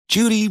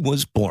Judy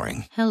was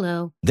boring.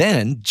 Hello.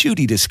 Then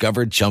Judy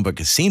discovered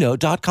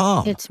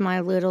ChumbaCasino.com. It's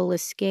my little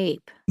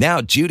escape. Now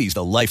Judy's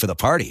the life of the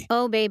party.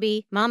 Oh,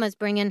 baby, mama's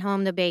bringing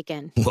home the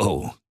bacon.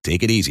 Whoa,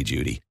 take it easy,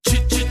 Judy.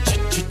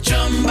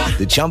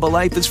 The Chumba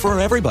life is for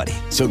everybody.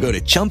 So go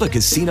to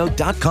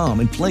ChumbaCasino.com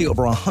and play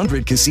over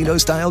 100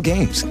 casino-style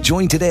games.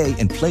 Join today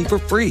and play for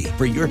free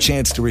for your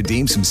chance to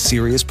redeem some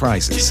serious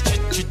prizes.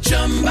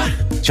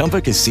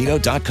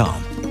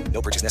 ChumbaCasino.com.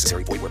 No purchase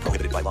necessary. Void where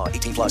prohibited by law.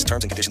 18 plus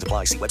terms and conditions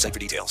apply. See website for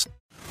details.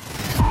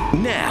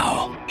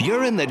 Now,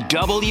 you're in the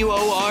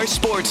WOR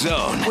Sports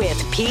Zone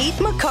with Pete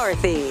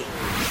McCarthy.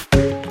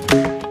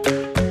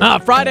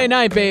 Friday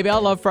night, baby. I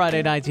love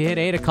Friday nights. You hit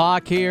 8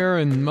 o'clock here,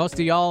 and most of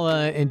y'all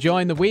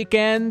enjoying the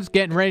weekends,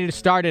 getting ready to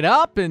start it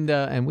up,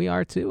 and we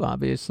are too,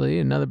 obviously.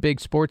 Another big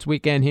sports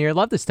weekend here.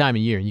 Love this time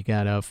of year. You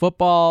got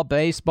football,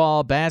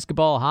 baseball,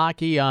 basketball,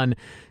 hockey on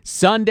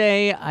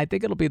Sunday. I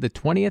think it'll be the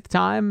 20th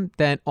time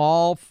that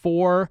all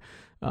four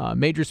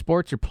major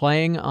sports are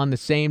playing on the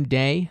same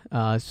day,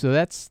 so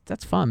that's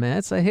fun, man.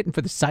 That's hitting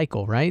for the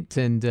cycle, right?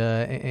 And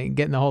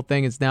getting the whole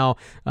thing is now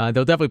they'll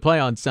definitely play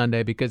on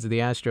Sunday because of the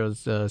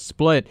Astros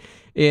split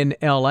in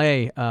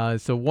L.A.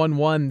 So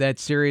 1-1 that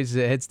series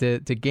heads to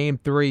Game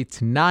 3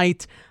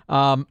 tonight.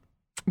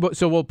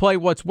 So we'll play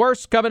What's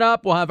Worse coming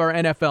up. We'll have our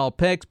NFL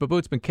picks.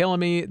 Baboot's been killing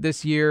me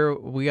this year.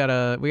 We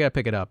gotta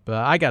pick it up.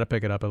 I gotta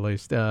pick it up at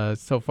least.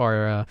 So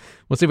far,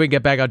 we'll see if we can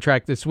get back on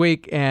track this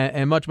week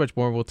and much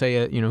more. We'll tell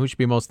you, who should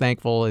be most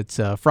thankful. It's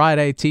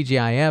Friday,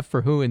 TGIF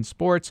for Who in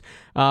Sports.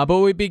 But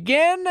we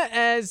begin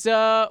with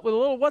a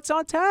little What's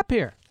on Tap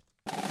here.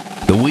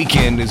 The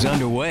weekend is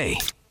underway.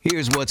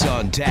 Here's what's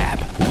on tap.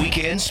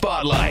 Weekend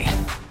Spotlight.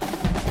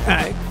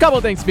 A couple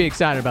of things to be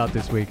excited about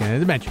this weekend.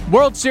 As I mentioned,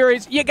 World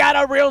Series, you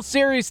got a real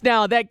series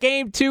now. That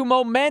Game 2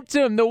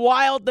 momentum, the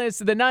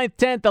wildness of the 9th,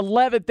 10th,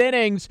 11th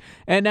innings,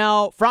 and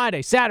now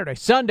Friday, Saturday,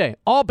 Sunday,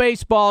 all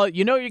baseball.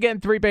 You're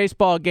getting 3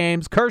 baseball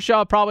games.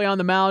 Kershaw probably on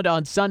the mound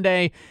on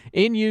Sunday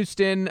in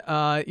Houston.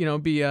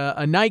 Be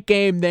a night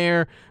game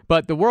there.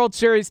 But the World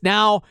Series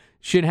now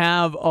should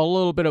have a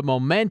little bit of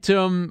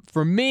momentum.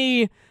 For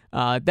me,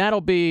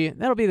 that'll be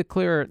the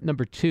clear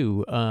number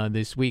 2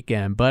 this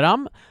weekend. But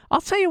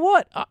I'll tell you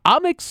what,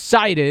 I'm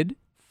excited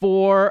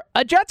for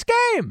a Jets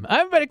game. I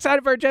haven't been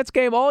excited for a Jets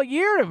game all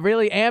year. I'm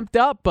really amped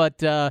up.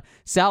 But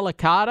Sal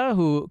Licata,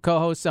 who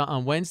co-hosts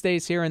on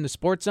Wednesdays here in the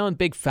Sports Zone,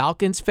 big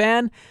Falcons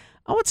fan,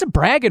 I want some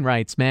bragging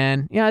rights,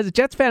 man. As a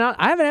Jets fan,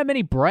 I haven't had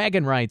many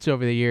bragging rights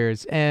over the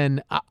years,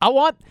 and I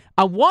want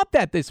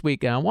that this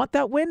weekend. I want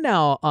that win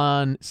now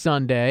on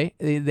Sunday.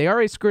 They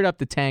already screwed up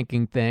the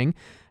tanking thing.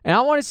 And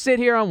I want to sit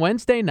here on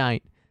Wednesday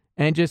night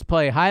and just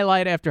play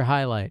highlight after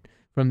highlight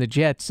from the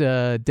Jets'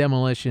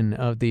 demolition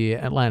of the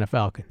Atlanta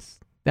Falcons.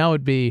 That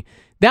would be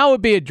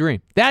a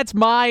dream. That's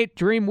my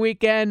dream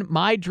weekend,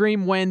 my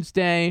dream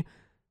Wednesday.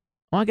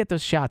 I want to get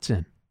those shots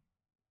in.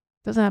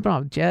 Doesn't happen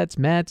on Jets,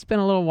 Mets. It's been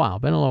a little while.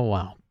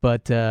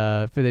 But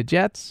for the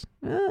Jets,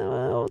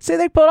 let's see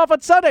they pull it off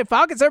on Sunday.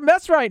 Falcons are a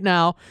mess right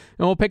now.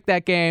 And we'll pick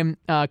that game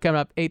coming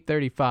up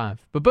 8:35.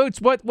 But Boots,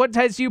 what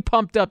has you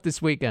pumped up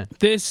this weekend?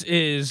 This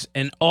is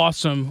an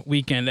awesome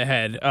weekend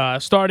ahead.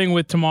 Starting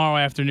with tomorrow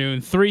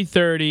afternoon,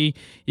 3:30,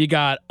 you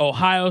got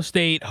Ohio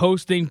State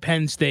hosting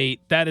Penn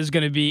State. That is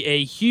going to be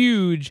a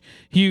huge,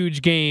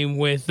 huge game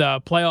with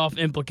playoff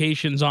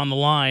implications on the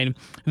line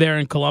there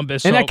in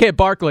Columbus. And that kid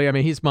Barkley,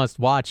 he's must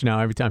watch now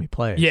every time he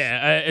plays.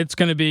 Yeah, it's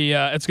going to be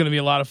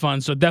a lot of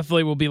fun. So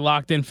definitely we'll be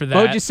locked in for that.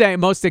 What would you say?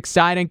 Most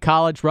exciting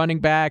college running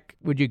back?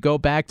 Would you go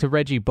back to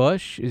Reggie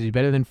Bush? Is he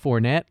better than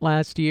Fournette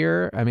last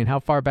year? How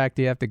far back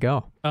do you have to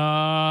go?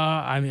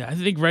 I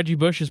think Reggie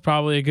Bush is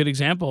probably a good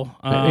example.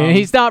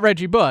 He's not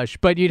Reggie Bush,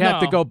 but you'd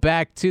have to go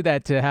back to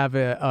that to have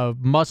a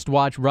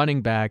must-watch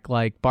running back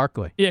like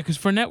Barkley. Yeah, because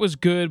Fournette was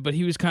good, but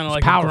he was kind of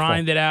like a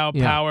grinded-out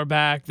power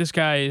back. This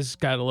guy's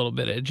got a little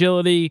bit of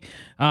agility.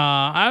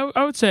 I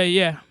would say,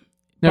 yeah.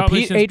 Now,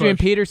 Adrian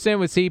Peterson,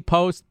 was he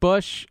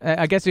post-Bush?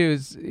 I guess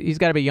he's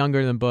got to be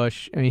younger than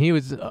Bush. He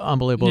was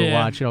unbelievable to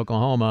watch at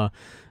Oklahoma.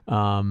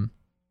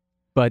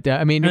 But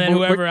and then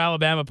whoever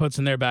Alabama puts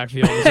in their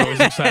backfield is always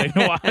exciting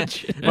to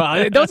watch.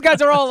 Well, those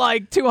guys are all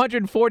like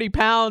 240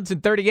 pounds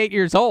and 38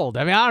 years old.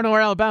 I don't know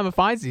where Alabama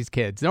finds these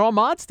kids. They're all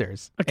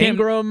monsters.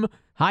 Ingram,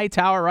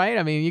 Hightower,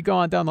 right? You go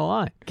on down the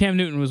line. Cam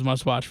Newton was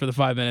must-watch for the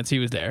 5 minutes he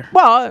was there.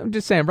 Well, I'm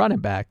just saying running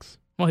backs.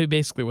 Well, he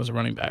basically was a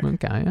running back.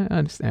 Okay, I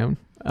understand.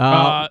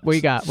 What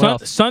you got? What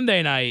else?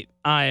 Sunday night,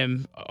 I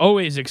am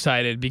always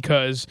excited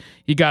because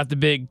you got the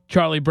big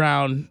Charlie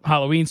Brown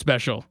Halloween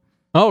special.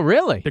 Oh,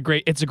 really?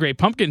 It's a Great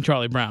Pumpkin,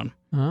 Charlie Brown.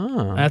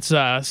 Oh. That's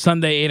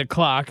Sunday, 8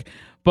 o'clock.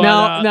 But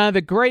now,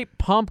 the Great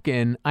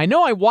Pumpkin, I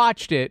know I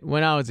watched it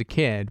when I was a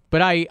kid,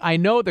 but I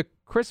know the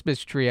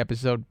Christmas tree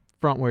episode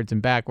frontwards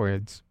and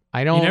backwards.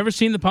 You never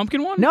seen the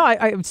pumpkin one? No,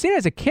 I've seen it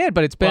as a kid,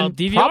 but it's been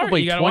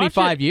probably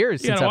 25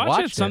 years since I've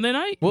watched it. Sunday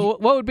night? What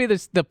would be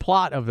the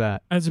plot of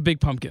that? That's a big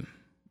pumpkin.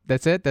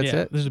 That's it?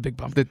 There's a big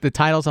pumpkin. The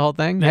title's the whole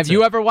thing? Have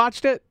you ever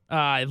watched it?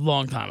 A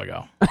long time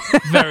ago.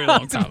 Very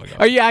long time ago.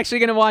 Are you actually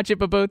going to watch it,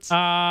 Baboots?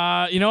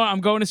 You know what?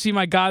 I'm going to see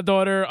my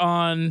goddaughter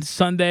on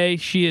Sunday.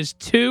 She is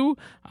 2.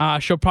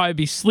 She'll probably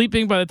be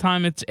sleeping by the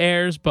time it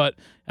airs, but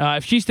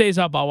if she stays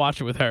up, I'll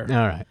watch it with her.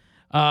 All right.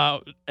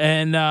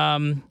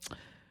 And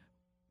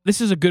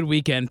this is a good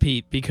weekend,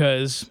 Pete,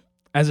 because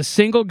as a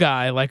single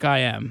guy like I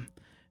am,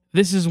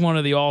 this is one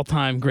of the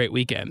all-time great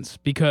weekends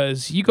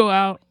because you go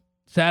out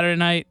Saturday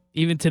night,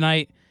 even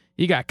tonight,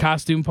 you got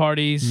costume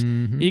parties.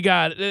 Mm-hmm. You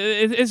got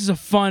this is a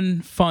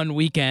fun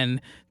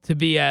weekend to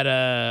be at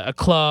a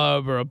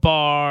club or a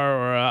bar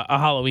or a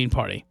Halloween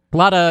party. A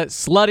lot of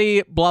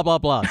slutty blah, blah,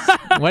 blah.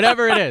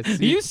 Whatever it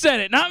is. You said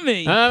it, not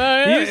me.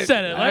 You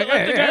said it. Like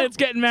the guy that's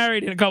getting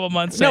married in a couple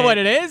months. You know what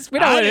it is? We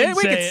know what it is.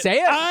 We can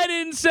say it. I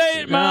didn't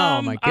say it,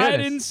 Mom. Oh, my goodness. I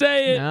didn't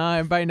say it. No,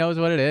 everybody knows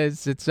what it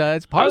is. It's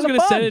part I was of the fun. going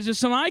to say it's just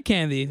some eye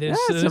candy. There's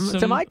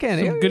some eye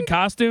candy. Some good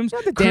costumes. You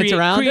have to dance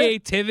around it.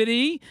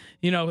 Creativity.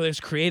 You know, there's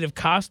creative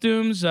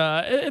costumes.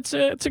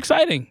 It's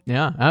exciting.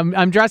 Yeah,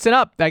 I'm dressing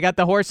up. I got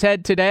the horse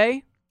head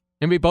today.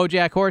 Gonna be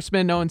BoJack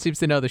Horseman. No one seems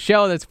to know the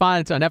show. That's fine.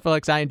 It's on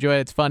Netflix. I enjoy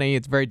it. It's funny.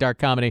 It's very dark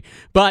comedy.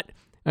 But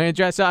I'm gonna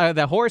dress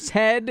the horse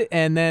head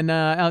and then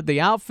the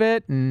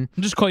outfit. And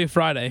I'll just call you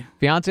Friday.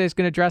 Fiance is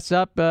gonna dress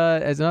up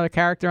as another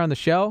character on the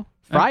show.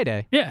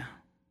 Friday. Yeah.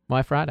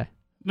 Why Friday?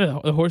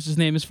 The horse's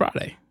name is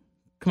Friday.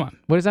 Come on.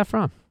 What is that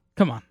from?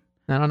 Come on.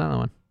 I don't know that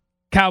one.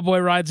 Cowboy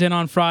rides in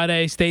on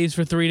Friday, stays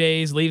for 3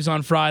 days, leaves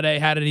on Friday.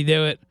 How did he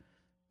do it?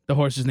 The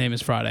horse's name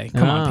is Friday.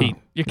 Come on, Pete.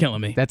 You're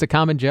killing me. That's a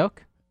common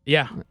joke?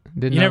 Yeah.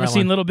 Didn't you know never that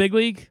seen one. Little Big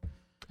League?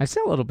 I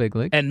saw Little Big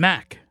League. And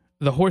Mac,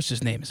 the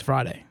horse's name is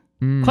Friday.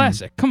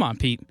 Classic. Come on,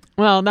 Pete.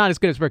 Well, not as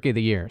good as Rookie of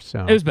the Year.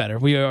 So it was better.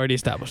 We already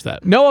established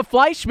that. Noah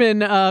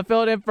Fleischman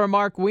filled in for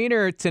Mark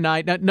Wiener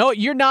tonight. Now, no,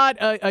 you're not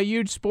a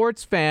huge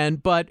sports fan,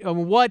 but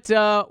what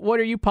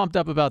are you pumped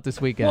up about this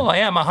weekend? Well, I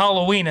am a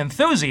Halloween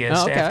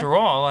enthusiast, after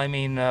all. I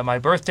mean, my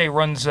birthday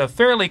runs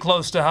fairly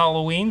close to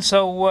Halloween,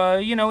 so,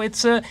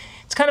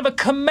 it's kind of a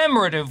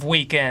commemorative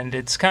weekend.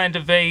 It's kind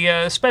of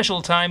a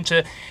special time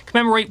to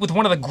commemorate with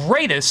one of the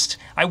greatest.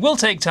 I will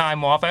take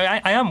time off.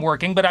 I am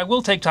working, but I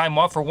will take time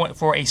off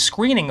for a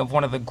screening of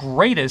one of the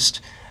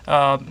greatest,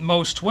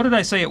 most, what did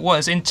I say it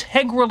was,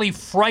 integrally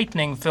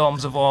frightening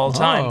films of all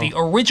time. The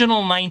original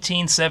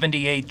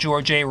 1978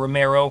 George A.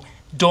 Romero,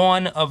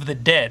 Dawn of the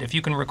Dead. If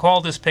you can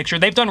recall this picture,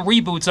 they've done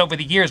reboots over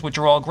the years, which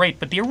are all great,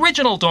 but the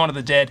original Dawn of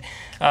the Dead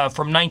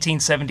from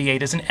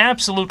 1978 is an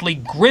absolutely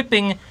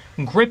gripping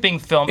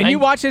film. And you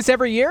watch this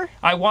every year?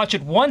 I watch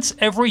it once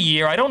every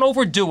year. I don't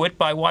overdo it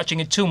by watching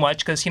it too much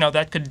because,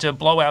 that could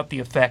blow out the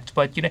effect.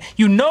 But,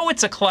 you know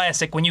it's a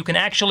classic when you can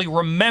actually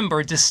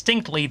remember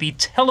distinctly the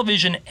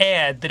television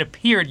ad that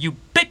appeared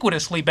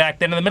ubiquitously back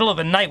then in the middle of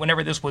the night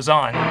whenever this was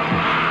on.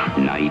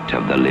 Night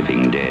of the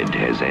Living Dead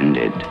has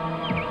ended.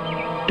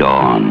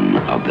 Dawn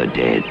of the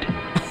Dead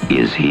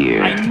is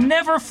here. I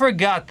never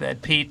forgot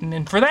that, Pete,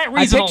 and for that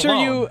reason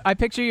I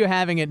picture you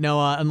having it,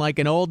 Noah, on like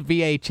an old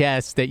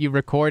VHS that you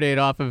recorded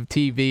off of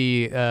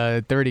TV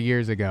 30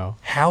 years ago.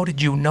 How did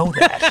you know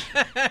that?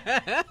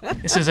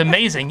 This is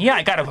amazing. Yeah,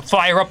 I got to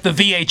fire up the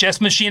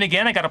VHS machine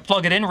again. I got to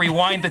plug it in,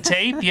 rewind the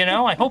tape,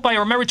 I hope I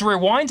remembered to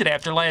rewind it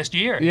after last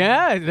year.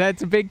 Yeah,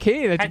 that's a big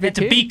key. I had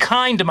to be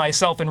kind to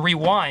myself and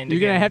rewind. You're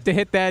going to have to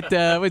hit that,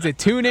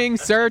 tuning,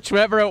 search,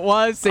 whatever it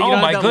was. So oh,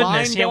 my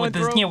goodness. Yeah, with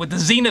the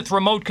Zenith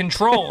remote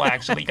control,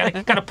 actually.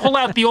 Got to pull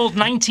out the old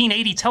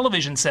 1980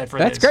 television set for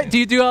That's this. great. Do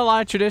you do a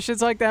lot of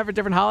traditions like that for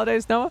different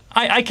holidays, Noah?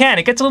 I can.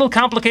 It gets a little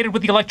complicated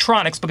with the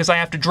electronics because I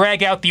have to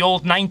drag out the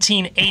old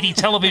 1980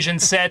 television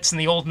sets and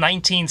the old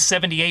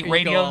 1978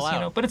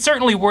 radios, but it's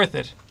certainly worth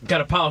it. Got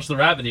to polish the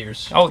rabbit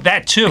ears. Oh,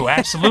 that too,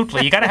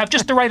 absolutely. You got to have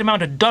just the right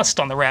amount of dust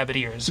on the rabbit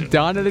ears.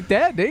 Dawn of the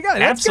Dead. There you go.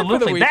 That's absolutely. Good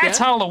for the weekend. That's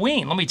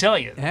Halloween, let me tell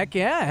you. Heck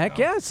yeah.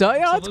 So,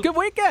 it's a good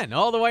weekend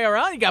all the way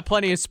around. You got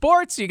plenty of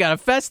sports. You got a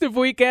festive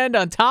weekend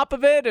on top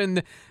of it,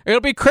 and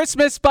it'll be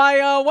Christmas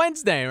by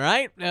Wednesday,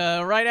 right?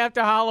 Right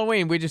after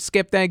Halloween. We just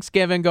skip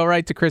Thanksgiving, go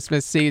right to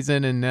Christmas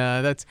season, and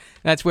that's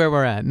where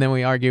we're at. And then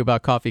we argue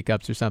about coffee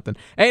cups or something.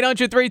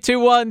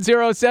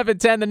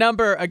 800-321-0710, the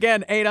number.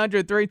 Again,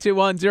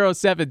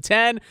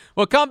 800-321-0710.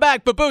 We'll come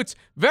back, but Boots,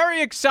 very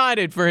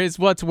excited for his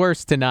What's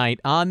Worse tonight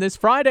on this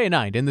Friday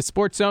night in the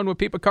Sports Zone with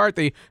Pete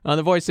McCarthy on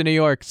the Voice of New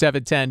York,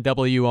 710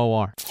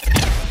 WOR.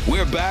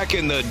 We're back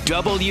in the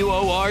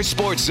WOR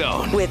Sports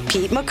Zone with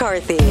Pete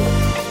McCarthy.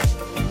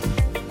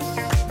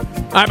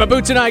 All right, my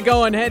Boots and I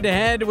going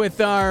head-to-head with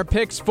our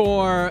picks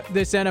for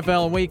this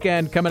NFL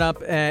weekend coming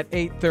up at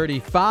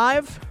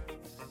 8:35.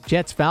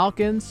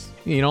 Jets-Falcons.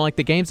 You don't like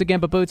the games again,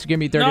 but Boots, give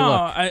me a dirty look.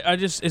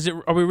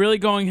 No, are we really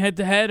going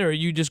head-to-head, or are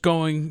you just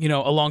going,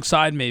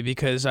 alongside me?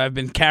 Because I've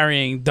been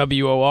carrying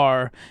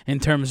WOR in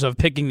terms of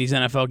picking these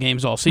NFL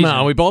games all season.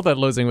 No, we both had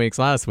losing weeks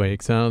last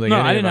week, so I don't think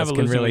any of us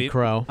can really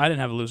crow. I didn't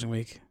have a losing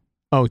week.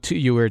 Oh,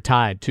 you were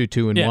tied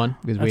 2-2-1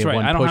 because we had right.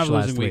 one I don't push have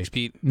last losing week. weeks,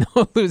 Pete. No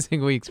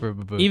losing weeks for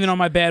Baboots. Even on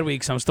my bad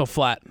weeks, I'm still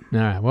flat. All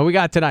right, what we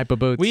got tonight,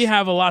 Baboots? We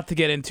have a lot to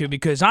get into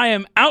because I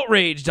am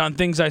outraged on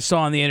things I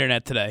saw on the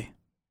internet today.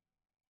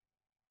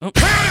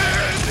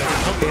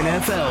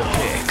 NFL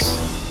picks.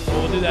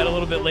 possible. We'll do that a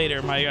little bit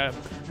later. I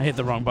hit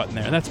the wrong button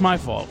there. That's my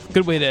fault.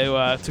 Good way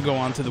to go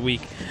on to the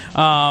week.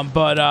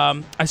 But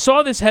I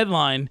saw this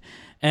headline,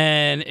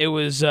 and it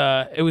was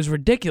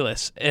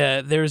ridiculous.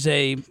 There's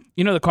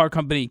the car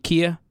company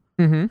Kia.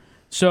 Mm-hmm.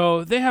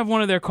 So they have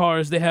one of their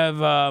cars. They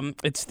have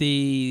it's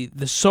the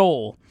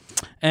Soul,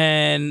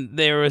 and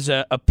there was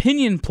a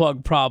pinion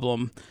plug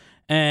problem,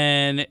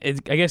 and I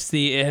guess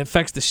it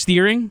affects the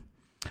steering.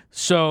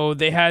 So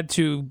they had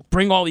to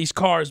bring all these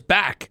cars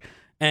back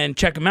and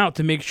check them out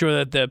to make sure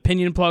that the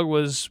pinion plug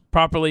was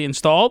properly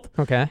installed.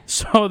 Okay.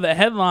 So the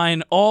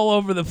headline all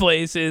over the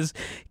place is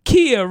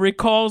Kia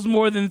recalls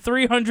more than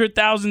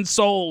 300,000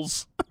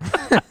 Souls.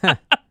 I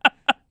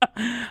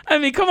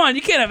mean, come on,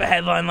 you can't have a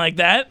headline like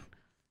that.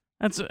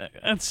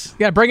 That's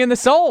Yeah, bring in the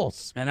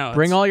souls. I know.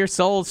 Bring all your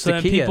souls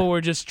to Kia. People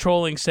were just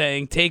trolling,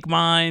 saying, take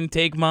mine,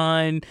 take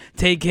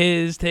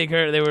his, take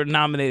her. They were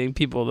nominating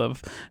people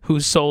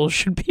whose souls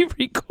should be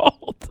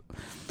recalled.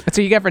 That's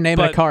what you get for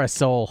naming a car a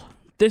soul.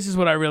 This is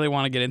what I really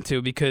want to get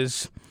into,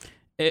 because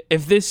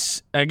if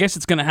this, I guess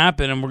it's going to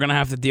happen and we're going to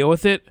have to deal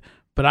with it,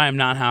 but I am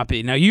not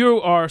happy. Now,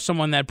 you are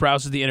someone that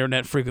browses the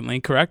internet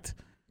frequently, correct?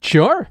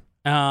 Sure.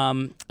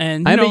 And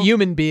I'm a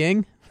human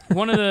being.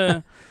 One of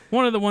the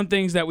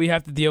things that we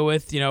have to deal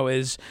with,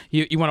 is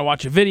you want to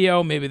watch a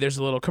video, maybe there's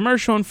a little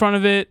commercial in front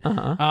of it.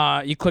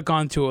 Uh-huh. You click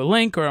onto a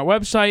link or a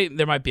website,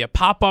 there might be a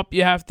pop-up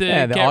you have to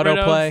the get rid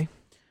of. autoplay.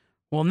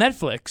 Well,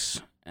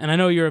 Netflix, and I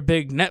know you're a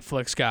big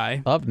Netflix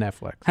guy. Love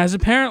Netflix. Has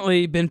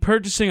apparently been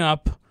purchasing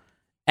up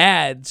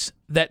ads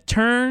that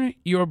turn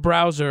your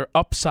browser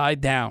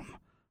upside down.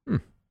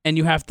 And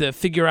you have to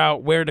figure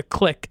out where to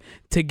click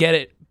to get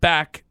it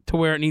back to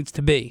where it needs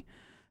to be.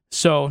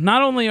 So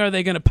not only are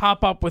they going to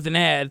pop up with an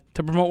ad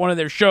to promote one of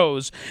their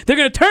shows, they're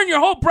going to turn your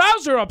whole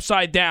browser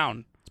upside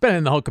down. It's been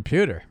in the whole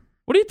computer.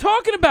 What are you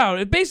talking about?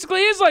 It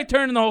basically is like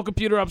turning the whole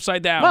computer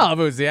upside down. Well, if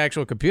it was the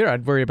actual computer,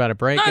 I'd worry about it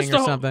breaking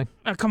or something.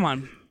 Come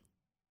on.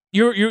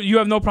 You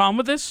have no problem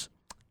with this?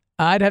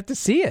 I'd have to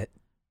see it.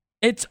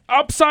 It's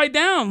upside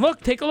down.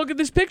 Look, take a look at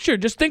this picture.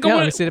 Just think of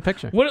let me see the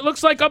picture. What it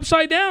looks like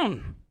upside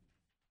down.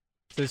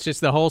 So it's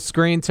just the whole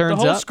screen turns up?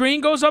 The whole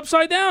screen goes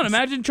upside down.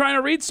 Imagine trying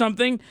to read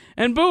something,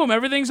 and boom,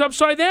 everything's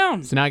upside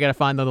down. So now I got to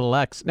find the little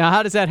X. Now,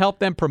 how does that help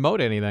them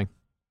promote anything?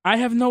 I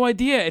have no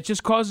idea. It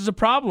just causes a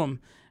problem.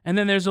 And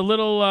then there's a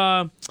little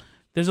Now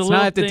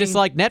I have to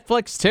dislike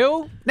Netflix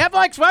too?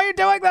 Netflix, why are you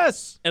doing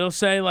this? It'll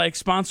say, like,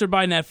 sponsored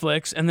by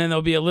Netflix, and then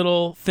there'll be a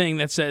little thing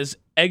that says,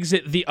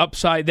 exit the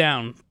upside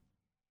down.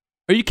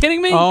 Are you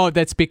kidding me? Oh,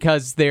 that's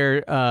because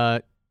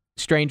they're...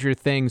 Stranger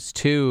Things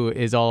 2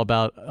 is all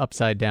about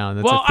upside down.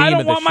 That's a theme I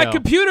don't of the want my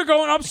computer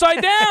going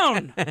upside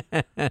down.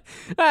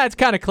 It's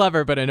kind of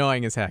clever, but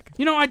annoying as heck.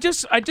 I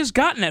just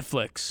got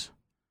Netflix.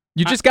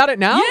 You just got it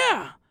now?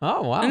 Yeah.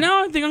 Oh, wow. And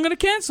now I think I'm going to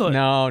cancel it.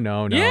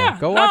 No. Yeah,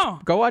 Go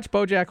watch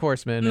BoJack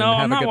Horseman. No, and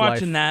have I'm not a good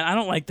watching life. that. I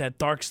don't like that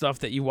dark stuff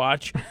that you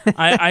watch.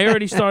 I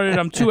already started.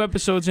 I'm 2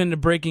 episodes into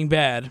Breaking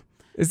Bad.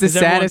 It's the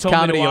saddest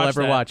comedy you'll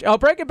ever that. watch. Oh,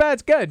 Breaking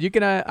Bad's good. You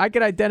can I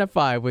can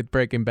identify with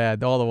Breaking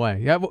Bad all the way.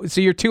 Yeah.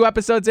 So you're 2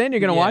 episodes in. You're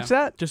gonna watch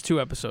that? Just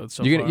 2 episodes.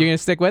 So you're far. gonna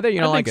stick with it.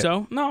 You don't like it? I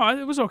think so. No,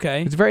 it was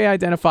okay. It's very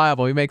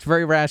identifiable. He makes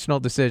very rational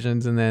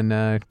decisions and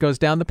then goes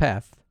down the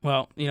path.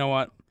 Well, you know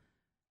what?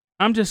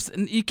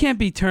 You can't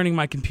be turning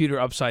my computer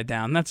upside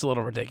down. That's a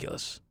little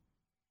ridiculous.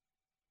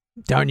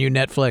 Darn you,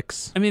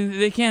 Netflix. I mean,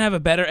 they can't have a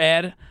better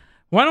ad.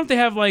 Why don't they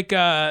have like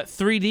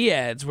 3D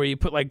ads where you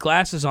put like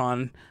glasses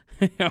on?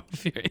 That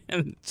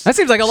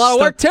seems like a lot of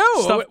work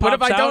too. What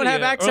if I don't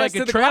have access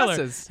to the trailer.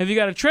 glasses? If you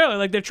got a trailer,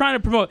 like they're trying to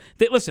promote.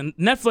 Listen,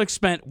 Netflix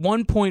spent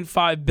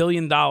 $1.5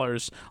 billion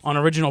on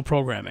original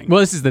programming.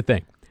 Well, this is the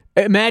thing.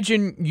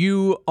 Imagine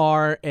you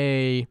are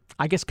a,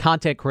 I guess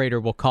content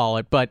creator we'll call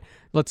it, but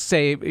let's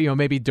say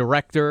maybe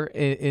director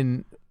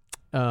in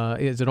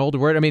is an older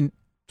word. I mean,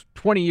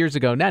 20 years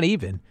ago, not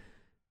even.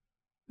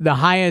 The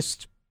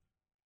highest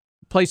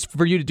place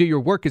for you to do your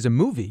work is a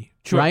movie,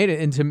 right?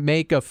 And to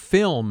make a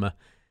film.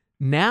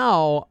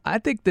 Now, I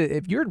think that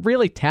if you're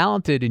really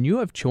talented and you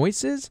have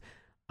choices,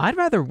 I'd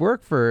rather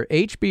work for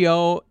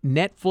HBO,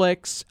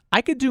 Netflix.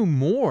 I could do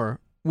more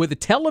with a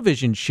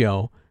television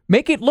show,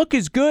 make it look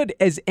as good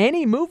as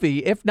any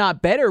movie, if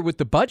not better, with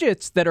the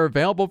budgets that are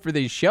available for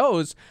these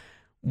shows.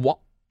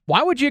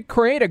 Why would you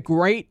create a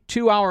great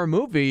 2-hour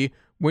movie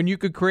when you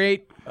could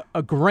create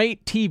a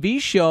great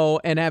TV show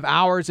and have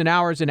hours and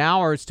hours and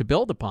hours to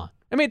build upon?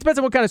 I mean, it depends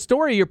on what kind of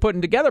story you're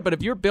putting together, but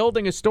if you're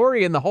building a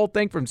story and the whole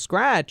thing from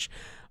scratch,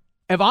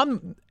 if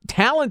I'm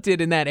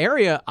talented in that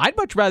area, I'd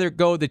much rather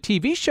go the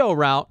TV show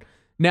route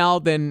now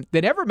than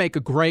ever make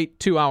a great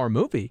 2-hour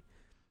movie.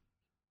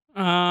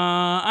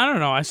 I don't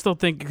know. I still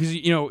think because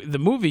the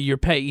movie you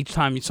pay each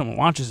time someone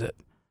watches it.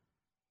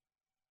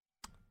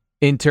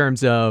 In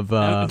terms of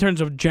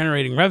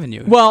generating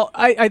revenue. Well,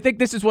 I think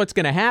this is what's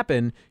going to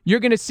happen.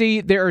 You're going to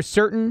see there are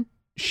certain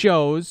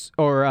shows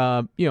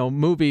or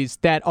movies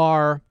that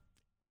are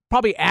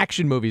probably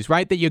action movies,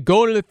 right? That you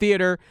go to the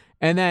theater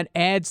and that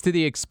adds to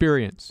the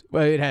experience.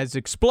 It has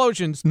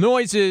explosions,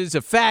 noises,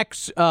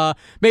 effects.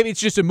 Maybe it's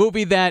just a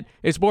movie that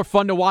is more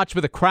fun to watch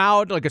with a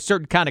crowd, like a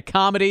certain kind of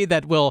comedy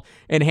that will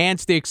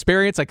enhance the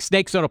experience, like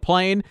Snakes on a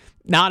Plane.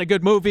 Not a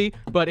good movie,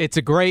 but it's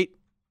a great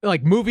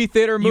movie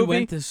theater movie. You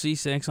went to see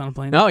Snakes on a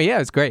Plane? Oh, yeah, it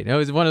was great. It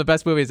was one of the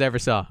best movies I ever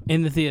saw.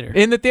 In the theater?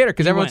 In the theater,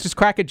 because everyone's just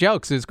cracking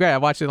jokes. It was great. I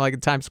watched it in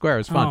Times Square. It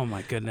was fun. Oh,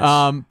 my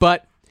goodness.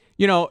 But,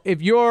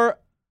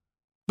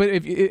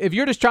 if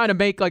you're just trying to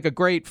make a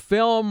great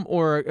film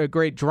or a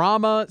great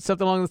drama,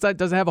 something along those lines,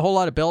 doesn't have a whole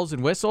lot of bells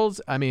and whistles.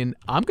 I mean,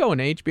 I'm going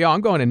to HBO. I'm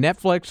going to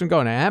Netflix. I'm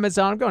going to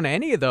Amazon. I'm going to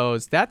any of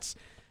those. That's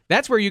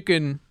where you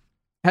can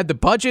have the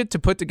budget to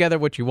put together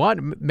what you want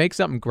and make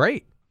something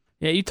great.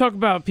 Yeah, you talk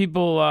about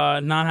people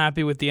not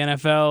happy with the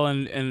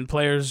NFL and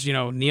players,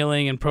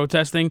 kneeling and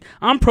protesting.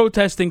 I'm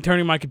protesting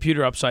turning my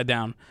computer upside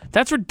down.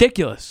 That's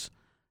ridiculous.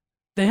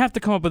 They have to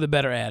come up with a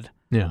better ad.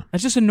 Yeah.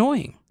 That's just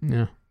annoying.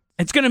 Yeah.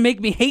 It's going to make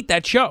me hate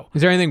that show.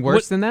 Is there anything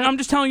worse than that? I'm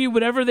just telling you,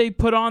 whatever they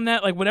put on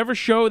that, whatever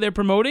show they're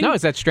promoting. No,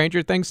 it's that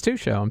Stranger Things 2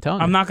 show. I'm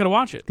telling you. I'm not going to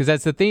watch it. Because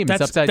that's the theme.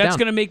 It's upside down. That's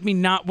going to make me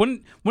not.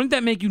 Wouldn't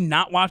that make you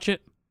not watch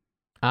it?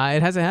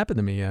 It hasn't happened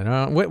to me yet.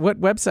 What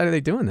website are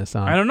they doing this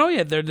on? I don't know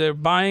yet. They're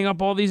buying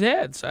up all these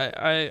ads.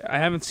 I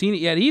haven't seen it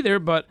yet either,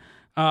 but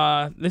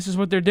this is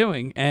what they're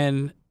doing,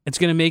 and it's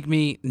going to make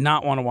me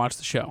not want to watch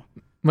the show.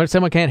 What if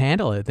someone can't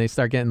handle it? They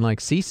start getting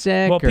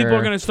seasick? Well, people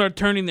are going to start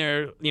turning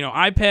their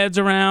iPads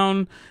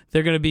around.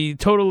 They're going to be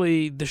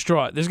totally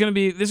distraught. There's going to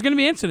be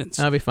incidents.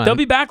 That'll be fun. There'll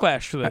be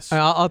backlash for this.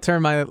 I'll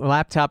turn my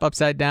laptop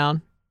upside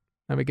down.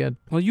 That'd be good.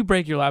 Well, you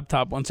break your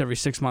laptop once every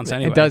 6 months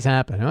anyway. It does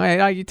happen.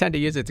 You tend to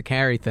use it to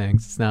carry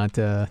things. It's not.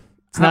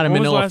 It's not a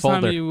manila folder. When was the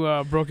last time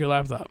you broke your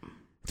laptop?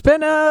 It's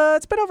been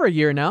over a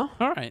year now.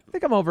 All right. I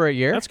think I'm over a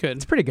year. That's good.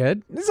 It's pretty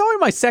good. This is only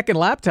my second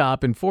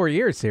laptop in 4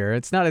 years here.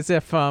 It's not as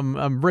if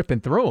I'm ripping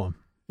through them.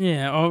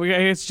 Yeah. Oh,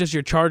 it's just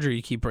your charger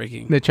you keep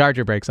breaking. The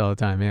charger breaks all the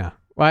time. Yeah.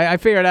 Well, I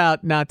figured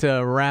out not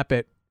to wrap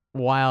it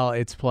while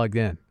it's plugged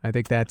in. I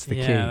think that's the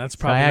key. Yeah, that's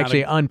probably. I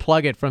actually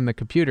unplug it from the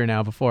computer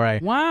now before I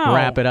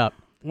wrap it up.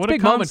 What it's a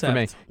big moment for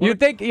me. You'd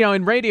think,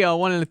 in radio,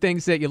 one of the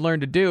things that you learn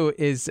to do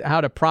is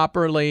how to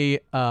properly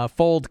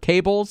fold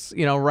cables,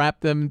 wrap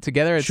them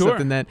together. It's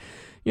something that,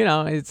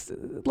 it's a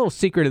little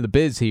secret of the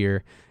biz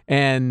here.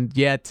 And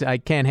yet I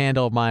can't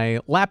handle my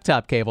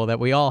laptop cable that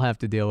we all have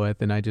to deal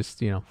with. And I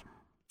just, you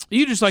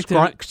just like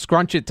to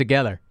scrunch it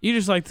together. You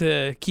just like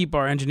to keep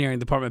our engineering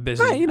department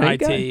busy. Right,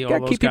 IT,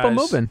 all those keep guys. People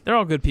moving. They're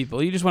all good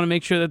people. You just want to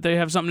make sure that they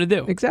have something to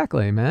do.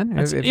 Exactly, man.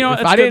 If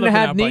that's I didn't good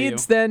have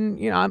needs, then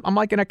I'm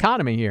like an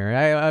economy here.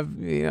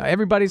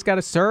 Everybody's got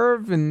to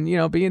serve and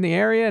be in the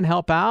area and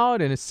help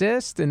out and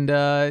assist, and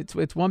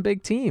it's one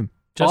big team.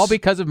 All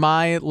because of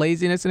my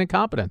laziness and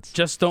incompetence.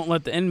 Just don't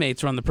let the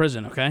inmates run the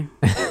prison, okay?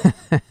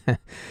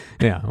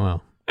 Yeah,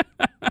 well.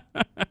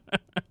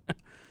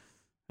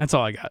 That's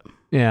all I got.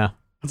 Yeah.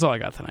 That's all I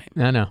got tonight.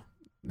 I know.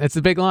 That's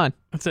the big line.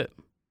 That's it.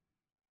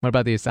 What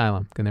about the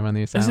asylum? Can they run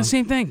the asylum? It's the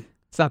same thing.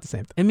 It's not the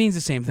same thing. It means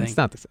the same thing. It's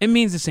not the same. It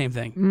means the same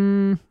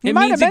thing. It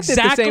might have meant it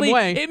the same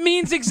way. It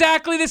means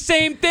exactly the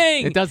same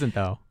thing. It doesn't,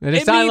 though. An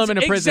asylum and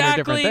a prison are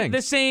different things. Exactly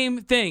the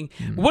same thing.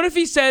 What if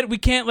he said we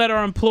can't let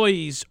our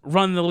employees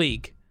run the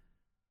league?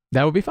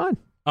 That would be fine.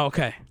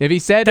 Okay. If he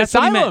said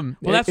asylum,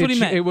 that's what he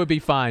meant. It would be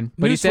fine.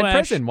 But he said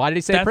prison. Why did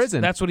he say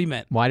prison? That's what he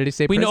meant. Why did he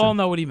say prison? We all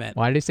know what he meant.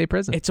 Why did he say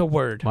prison? It's a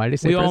word. Why did he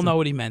say prison? prison? We all know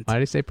what he meant. Why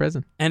did he say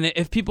prison? And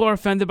if people are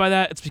offended by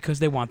that, it's because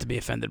they want to be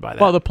offended by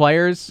that. Well, the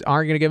players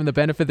aren't going to give him the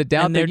benefit of the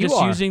doubt. And they're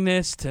just using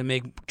this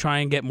to try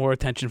and get more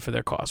attention for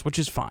their cause, which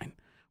is fine.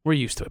 We're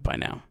used to it by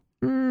now.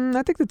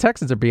 I think the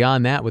Texans are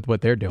beyond that with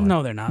what they're doing.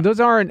 No, they're not. Those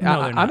aren't.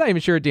 No, I'm not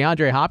even sure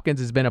DeAndre Hopkins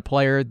has been a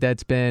player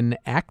that's been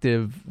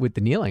active with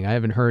the kneeling. I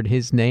haven't heard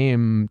his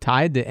name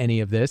tied to any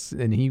of this,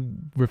 and he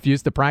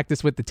refused to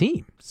practice with the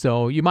team.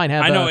 So you might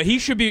have. He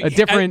should be a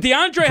different.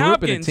 DeAndre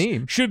Hopkins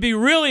team should be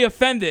really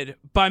offended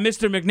by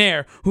Mr.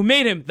 McNair, who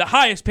made him the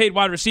highest paid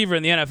wide receiver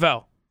in the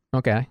NFL.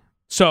 Okay.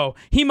 So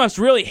he must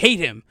really hate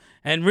him.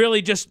 And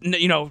really just,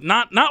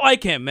 not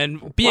like him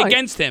and be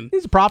against him.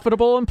 He's a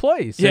profitable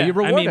employee, so you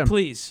reward him.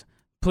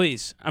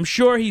 Please. I'm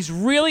sure he's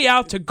really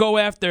out to go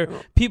after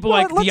people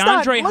like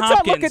DeAndre Hopkins. Let's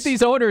not look at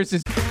these owners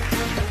as...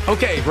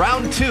 Okay,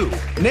 round two.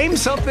 Name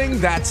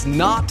something that's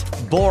not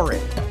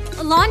boring.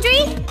 A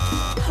laundry?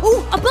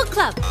 Ooh, a book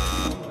club.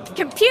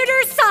 Computer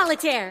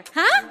solitaire,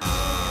 huh?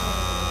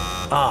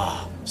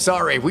 Ah,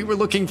 sorry, we were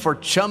looking for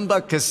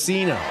Chumba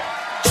Casino.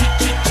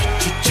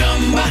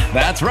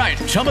 That's right.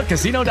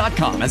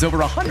 ChumbaCasino.com has over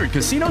 100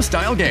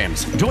 casino-style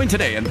games. Join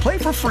today and play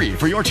for free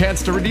for your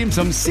chance to redeem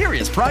some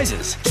serious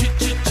prizes.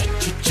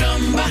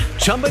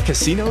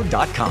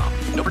 ChumbaCasino.com.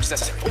 No purchase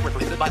necessary. Void where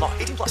prohibited by law.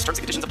 18+ terms and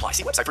conditions apply.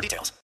 See website for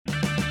details.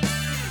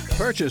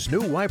 Purchase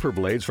new wiper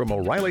blades from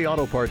O'Reilly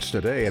Auto Parts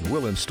today and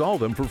we'll install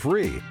them for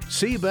free.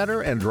 See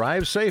better and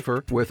drive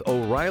safer with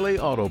O'Reilly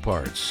Auto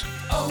Parts.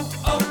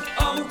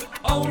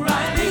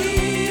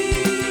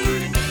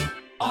 O'Reilly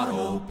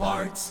Auto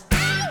Parts.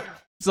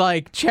 It's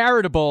like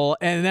charitable,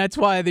 and that's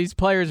why these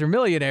players are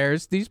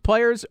millionaires. These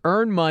players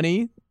earn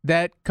money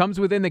that comes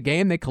within the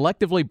game. They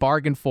collectively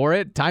bargain for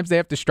it. Times they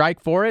have to strike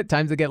for it.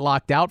 Times they get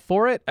locked out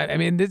for it. I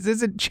mean, this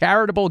isn't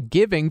charitable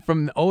giving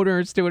from the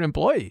owners to an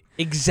employee.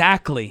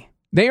 Exactly.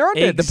 They earned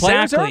it. The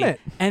players earn it.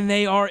 And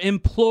they are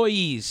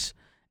employees.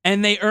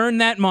 And they earn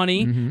that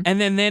money. Mm-hmm. And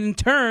then in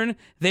turn,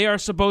 they are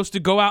supposed to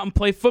go out and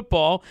play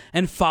football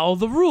and follow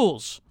the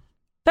rules.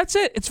 That's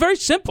it. It's very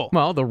simple.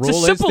 Well, the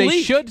rule is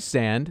they should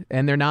stand,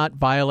 and they're not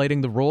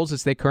violating the rules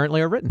as they currently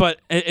are written. But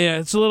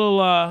it's a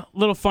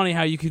little funny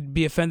how you could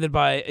be offended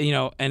by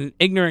an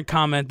ignorant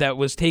comment that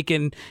was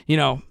taken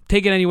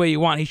any way you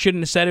want. He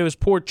shouldn't have said it. Was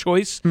poor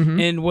choice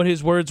in what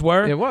his words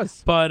were. It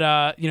was.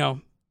 But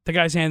the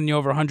guy's handing you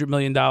over $100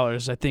 million. I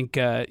think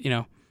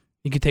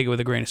you could take it with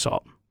a grain of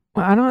salt.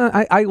 Well, I don't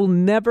know. I will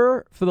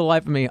never, for the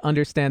life of me,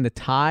 understand the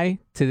tie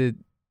to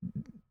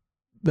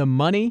the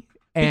money.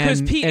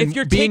 Because Pete, if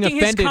you're being taking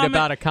offended his comment,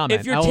 about a comment,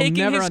 if you're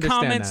taking his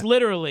comments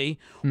literally,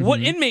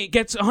 what inmate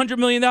gets $100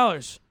 million?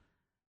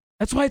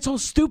 That's why it's all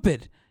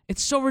stupid.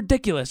 It's so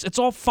ridiculous. It's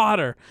all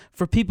fodder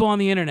for people on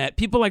the internet.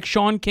 People like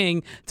Sean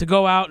King to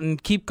go out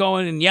and keep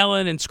going and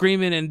yelling and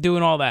screaming and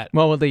doing all that.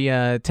 Well, will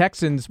the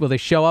Texans, will they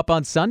show up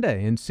on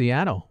Sunday in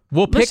Seattle?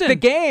 We'll pick the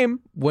game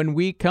when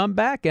we come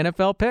back.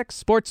 NFL Picks,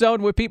 Sports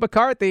Zone with Pete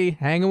McCarthy,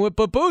 hanging with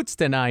Baboots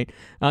tonight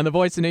on the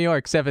Voice of New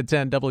York,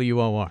 710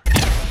 WOR.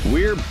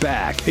 We're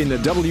back in the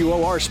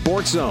WOR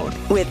Sports Zone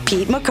with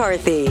Pete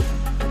McCarthy.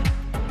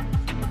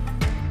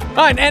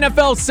 All right,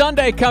 NFL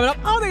Sunday coming up.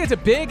 I don't think it's a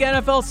big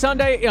NFL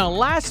Sunday.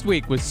 Last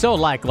week was so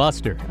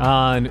lackluster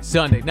on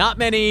Sunday. Not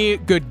many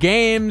good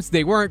games.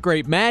 They weren't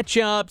great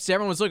matchups.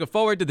 Everyone was looking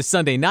forward to the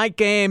Sunday night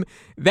game.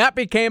 That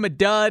became a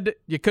dud.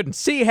 You couldn't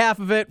see half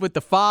of it with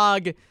the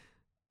fog.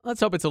 Let's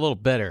hope it's a little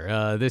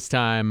better this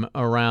time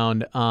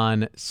around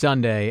on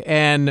Sunday.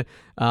 And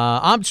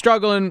I'm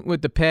struggling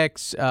with the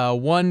picks.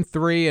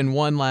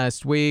 1-3-1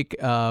 last week.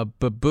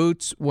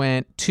 Baboots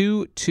went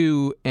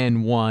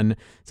 2-2-1.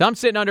 So I'm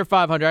sitting under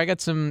 500. I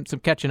got some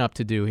catching up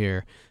to do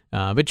here.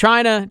 But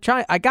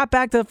I got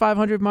back to the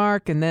 500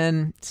 mark and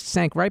then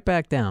sank right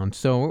back down.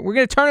 So we're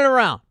going to turn it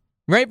around.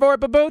 Ready for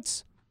it,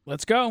 Baboots?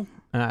 Let's go.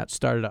 Let's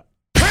start it up.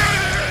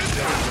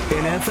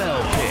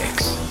 NFL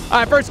picks. All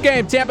right, first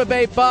game, Tampa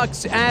Bay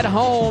Bucks at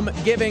home,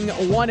 giving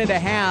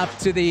 1.5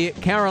 to the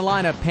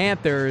Carolina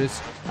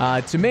Panthers.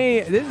 To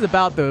me, this is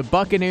about the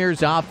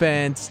Buccaneers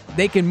offense.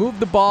 They can move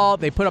the ball.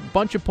 They put up a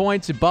bunch of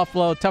points at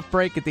Buffalo. Tough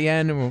break at the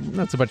end. Well,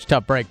 not so much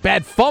tough break.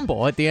 Bad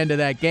fumble at the end of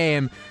that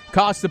game.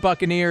 Cost the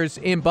Buccaneers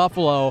in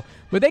Buffalo.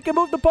 But they can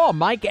move the ball.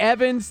 Mike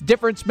Evans,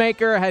 difference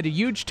maker, had a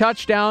huge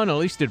touchdown, at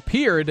least it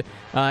appeared,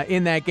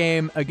 in that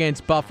game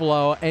against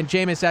Buffalo. And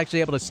Jameis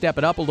actually able to step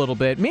it up a little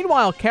bit.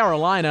 Meanwhile,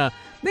 Carolina,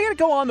 they're going to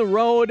go on the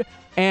road,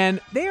 and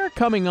they are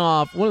coming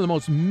off one of the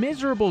most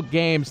miserable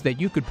games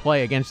that you could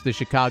play against the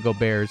Chicago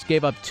Bears.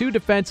 Gave up 2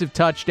 defensive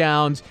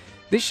touchdowns.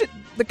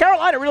 The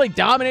Carolina really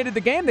dominated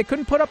the game. They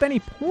couldn't put up any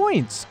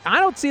points. I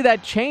don't see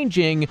that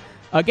changing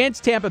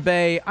against Tampa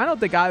Bay. I don't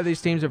think either of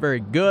these teams are very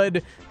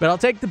good, but I'll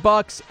take the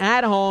Bucs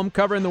at home,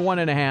 covering the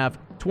 1.5.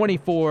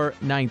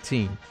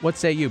 24-19. What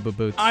say you,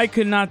 Baboots? I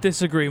could not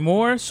disagree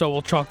more, so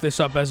we'll chalk this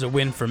up as a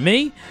win for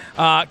me.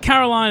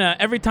 Carolina,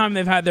 every time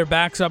they've had their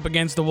backs up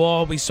against the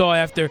wall, we saw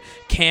after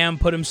Cam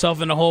put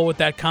himself in a hole with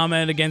that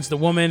comment against the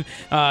woman,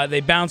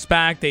 they bounced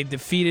back. They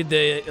defeated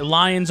the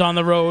Lions on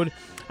the road.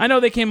 I know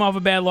they came off a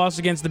bad loss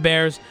against the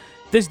Bears.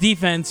 This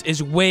defense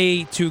is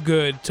way too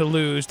good to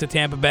lose to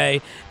Tampa Bay.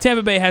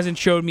 Tampa Bay hasn't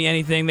showed me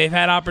anything. They've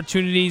had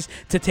opportunities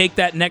to take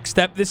that next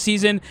step this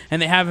season,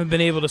 and they haven't been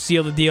able to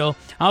seal the deal.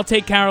 I'll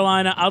take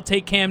Carolina. I'll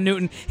take Cam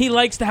Newton. He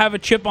likes to have a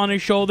chip on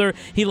his shoulder.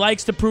 He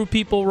likes to prove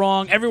people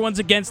wrong. Everyone's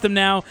against him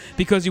now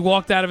because he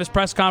walked out of his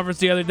press conference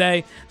the other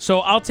day.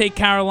 So I'll take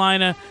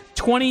Carolina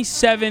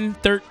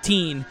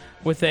 27-13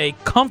 with a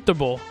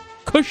comfortable,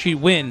 cushy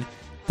win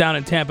down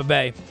in Tampa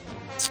Bay.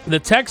 The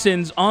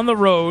Texans on the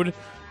road,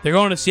 they're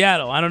going to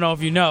Seattle. I don't know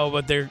if you know,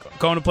 but they're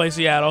going to play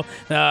Seattle.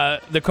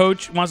 The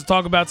coach wants to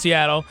talk about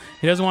Seattle.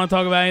 He doesn't want to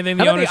talk about anything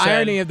the owner said. The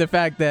irony of the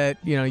fact that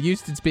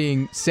Houston's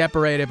being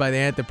separated by the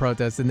anthem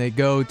protest, and they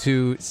go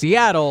to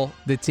Seattle,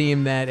 the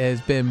team that has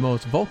been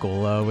most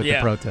vocal with the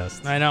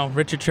protests. I know.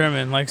 Richard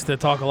Sherman likes to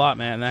talk a lot,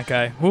 man. That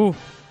guy. Woo.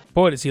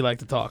 Boy, does he like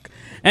to talk.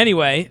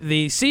 Anyway,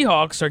 the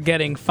Seahawks are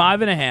getting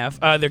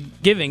 5.5. They're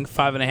giving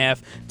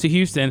 5.5 to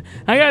Houston.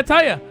 I got to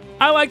tell you,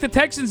 I like the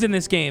Texans in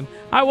this game.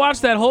 I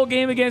watched that whole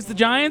game against the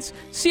Giants.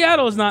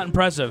 Seattle is not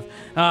impressive.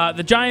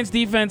 The Giants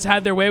defense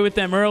had their way with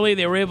them early.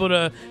 They were able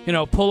to,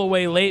 pull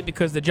away late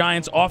because the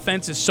Giants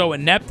offense is so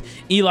inept.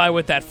 Eli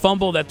with that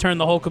fumble that turned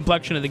the whole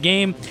complexion of the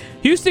game.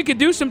 Houston could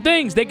do some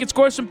things. They could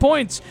score some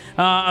points.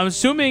 I'm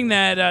assuming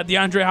that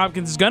DeAndre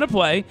Hopkins is going to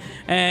play,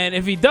 and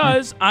if he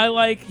does, I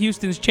like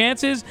Houston's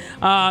chances.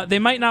 They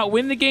might not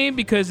win the game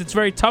because it's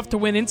very tough to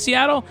win in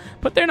Seattle,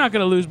 but they're not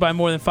going to lose by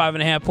more than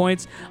 5.5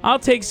 points. I'll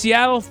take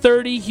Seattle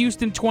 30,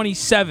 Houston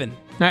 27.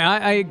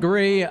 I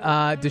agree.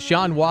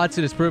 Deshaun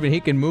Watson has proven he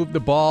can move the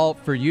ball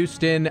for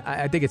Houston.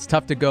 I think it's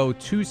tough to go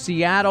to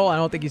Seattle. I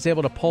don't think he's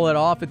able to pull it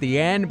off at the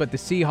end, but the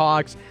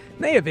Seahawks,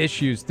 they have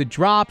issues. The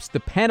drops, the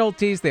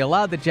penalties, they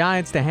allowed the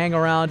Giants to hang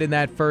around in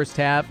that first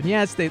half. And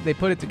yes, they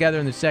put it together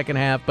in the second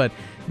half, but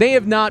they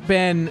have not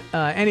been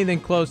anything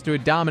close to a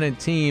dominant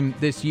team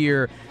this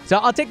year. So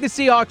I'll take the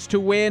Seahawks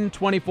to win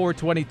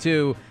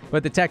 24-22,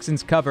 but the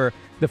Texans cover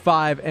the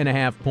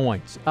 5.5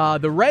 points.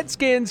 The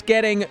Redskins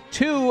getting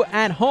 2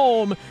 at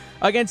home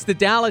against the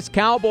Dallas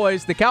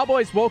Cowboys. The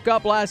Cowboys woke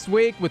up last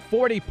week with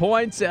 40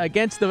 points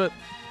against the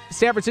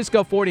San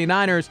Francisco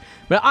 49ers.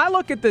 But I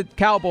look at the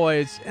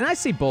Cowboys, and I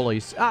see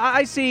bullies.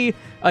 I see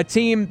a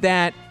team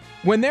that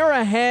when they're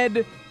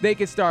ahead, they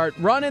can start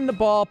running the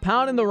ball,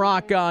 pounding the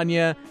rock on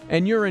you,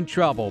 and you're in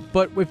trouble.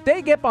 But if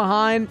they get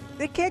behind,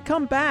 they can't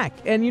come back.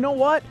 And you know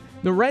what?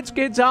 The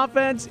Redskins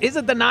offense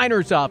isn't the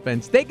Niners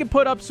offense. They can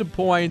put up some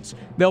points.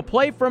 They'll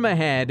play from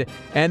ahead,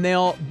 and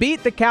they'll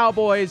beat the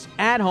Cowboys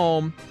at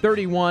home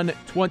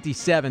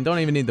 31-27. Don't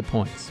even need the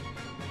points.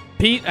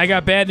 Pete, I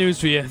got bad news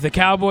for you. The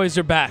Cowboys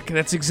are back.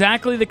 That's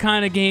exactly the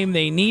kind of game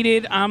they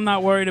needed. I'm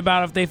not worried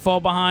about if they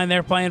fall behind.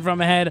 They're playing from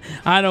ahead.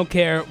 I don't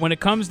care. When it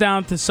comes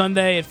down to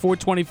Sunday at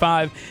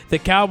 4:25, the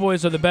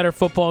Cowboys are the better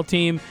football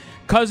team.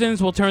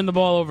 Cousins will turn the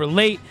ball over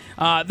late.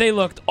 They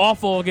looked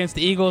awful against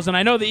the Eagles, and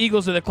I know the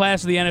Eagles are the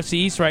class of the NFC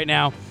East right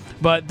now,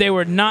 but they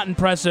were not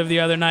impressive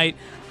the other night.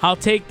 I'll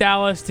take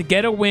Dallas to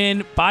get a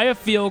win by a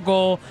field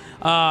goal.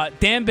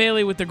 Dan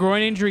Bailey with the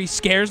groin injury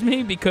scares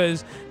me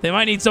because they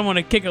might need someone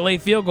to kick a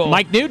late field goal.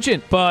 Mike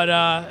Nugent.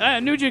 But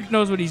Nugent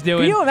knows what he's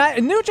doing. Can you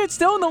imagine? Nugent's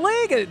still in the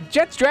league.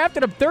 Jets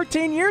drafted him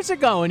 13 years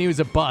ago, and he was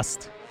a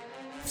bust.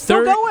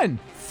 Still going.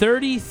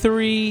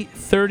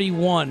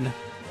 33-31.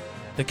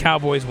 The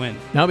Cowboys win.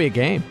 That'll be a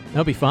game.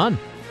 That'll be fun.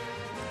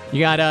 You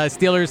got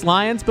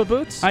Steelers-Lions,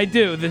 Baboots? I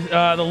do.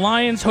 The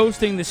Lions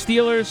hosting the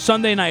Steelers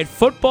Sunday Night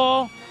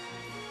Football.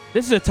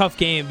 This is a tough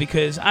game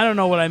because I don't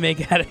know what I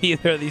make out of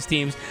either of these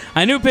teams.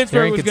 I knew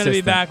Pittsburgh was going to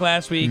be back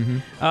last week.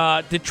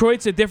 Mm-hmm.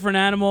 Detroit's a different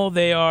animal.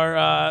 They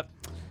are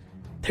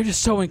they're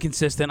just so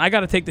inconsistent. I got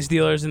to take the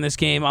Steelers in this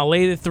game. I'll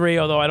lay the 3,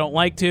 although I don't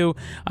like to.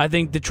 I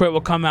think Detroit will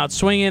come out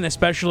swinging,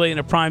 especially in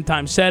a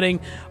primetime setting.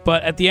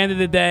 But at the end of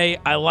the day,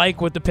 I like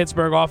what the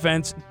Pittsburgh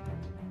offense.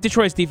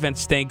 Detroit's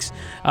defense stinks.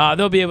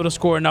 They'll be able to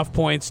score enough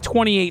points.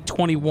 28-21,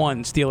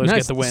 Steelers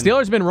get the win.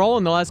 Steelers been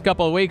rolling the last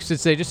couple of weeks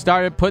since they just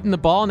started putting the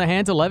ball in the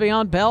hands of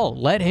Le'Veon Bell.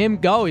 Let him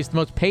go. He's the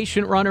most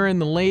patient runner in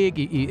the league.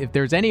 If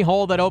there's any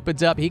hole that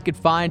opens up, he could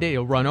find it.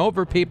 He'll run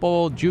over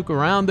people, juke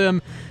around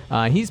them.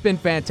 He's been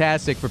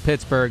fantastic for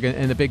Pittsburgh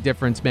and the big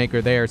difference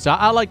maker there. So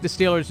I like the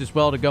Steelers as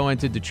well to go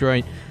into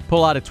Detroit,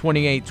 pull out a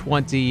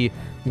 28-20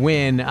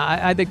 win.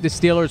 I think the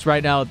Steelers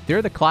right now,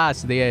 they're the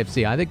class of the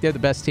AFC. I think they're the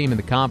best team in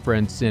the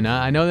conference, and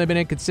I know they've been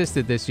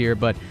inconsistent this year,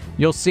 but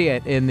you'll see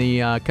it in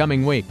the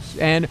coming weeks.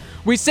 And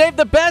we saved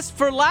the best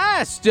for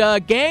last.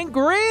 Gang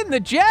Green, the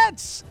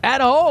Jets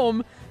at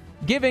home,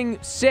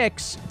 getting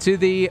 6 from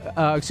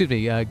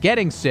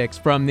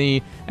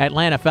the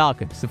Atlanta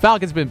Falcons. The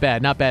Falcons have been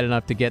bad, not bad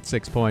enough to get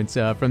 6 points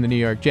from the New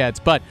York Jets.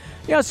 But,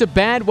 some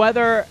bad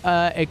weather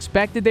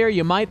expected there,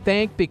 you might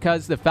think,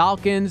 because the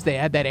Falcons, they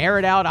had that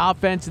air-it-out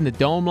offense in the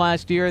Dome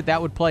last year.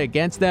 That would play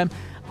against them.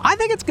 I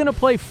think it's going to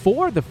play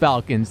for the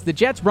Falcons. The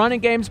Jets' running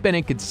game's been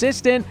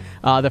inconsistent.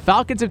 The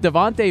Falcons of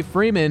Devontae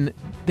Freeman,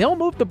 they'll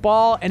move the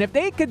ball. And if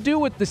they could do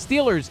what the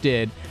Steelers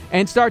did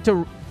and start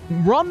to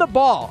run the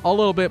ball a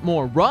little bit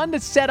more, run to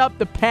set up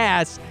the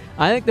pass,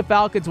 I think the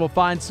Falcons will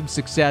find some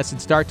success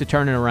and start to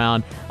turn it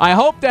around. I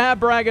hope to have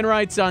bragging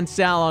rights on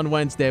Sal on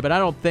Wednesday, but I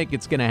don't think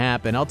it's going to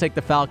happen. I'll take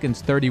the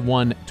Falcons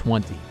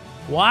 31-20.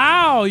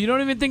 Wow, you don't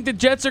even think the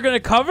Jets are going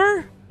to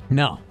cover?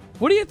 No.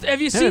 Have you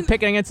They've seen? been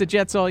picking against the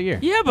Jets all year.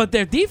 Yeah, but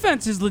their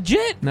defense is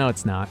legit. No,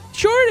 it's not.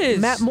 Sure it is.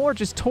 Matt Moore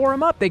just tore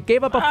him up. They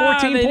gave up a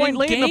 14-point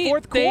lead in the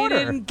fourth quarter.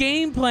 They didn't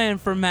game plan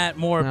for Matt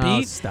Moore,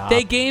 Pete. Stop.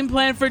 They game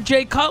plan for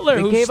Jay Cutler,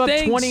 who gave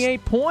stinks. up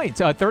 28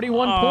 points,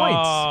 31 points.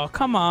 Oh,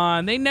 come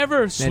on. They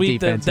never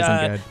sweep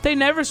they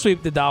never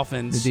sweep the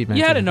Dolphins.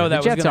 You had to know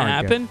that was going to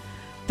happen. Good.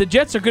 The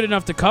Jets are good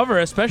enough to cover,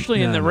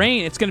 especially in the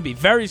rain. It's going to be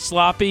very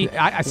sloppy.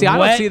 I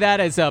don't see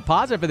that as a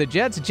positive for the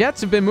Jets. The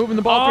Jets have been moving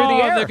the ball through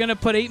the air. They're going to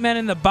put 8 men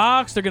in the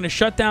box. They're going to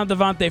shut down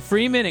Devontae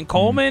Freeman and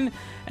Coleman.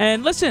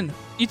 And listen,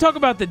 you talk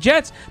about the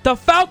Jets. The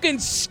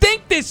Falcons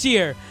stink this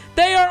year.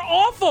 They are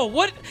awful.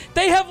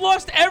 They have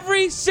lost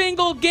every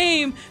single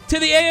game to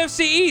the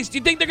AFC East.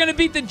 You think they're going to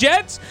beat the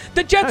Jets?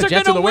 The Jets are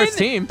going to win.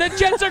 Team. The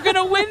Jets are going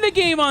to win the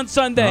game on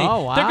Sunday.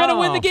 Oh, wow. They're going to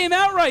win the game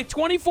outright,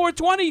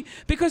 24-20,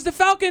 because the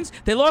Falcons,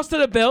 they lost to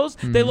the Bills.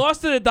 Mm-hmm. They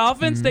lost to the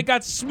Dolphins. Mm-hmm. They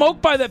got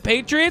smoked by the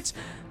Patriots.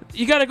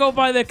 You got to go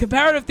by the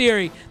comparative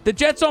theory. The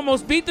Jets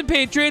almost beat the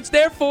Patriots.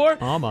 Therefore,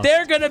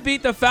 they're going to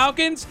beat the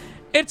Falcons.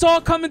 It's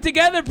all coming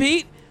together,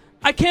 Pete.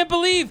 I can't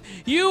believe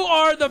you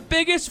are the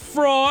biggest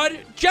fraud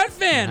Jet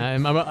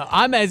fan.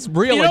 I'm as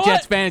real a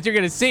Jets fan as you're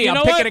going to see.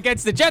 I'm picking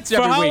against the Jets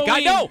every week. I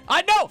know.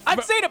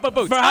 I've seen it,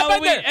 Baboots. For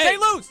Halloween, they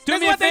lose. Do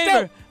me a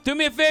favor. do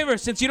me a favor,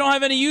 since you don't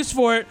have any use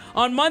for it,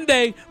 on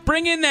Monday,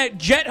 bring in that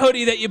Jet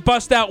hoodie that you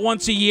bust out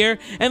once a year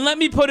and let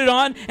me put it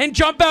on and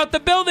jump out the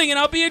building, and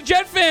I'll be a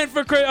Jet fan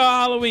for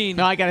Halloween.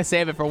 No, I got to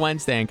save it for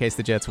Wednesday in case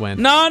the Jets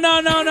win. No.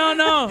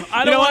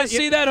 I don't want to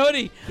see that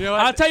hoodie. You know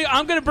what? I'll tell you,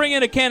 I'm going to bring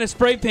in a can of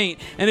spray paint,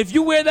 and if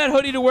you wear that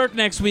hoodie to work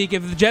next week,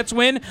 if the Jets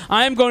win,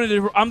 I'm going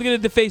to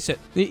deface it.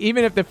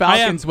 Even if the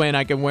Falcons win,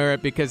 I can wear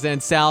it because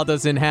then Sal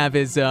doesn't have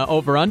his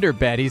over-under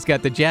bet. He's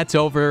got the Jets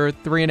over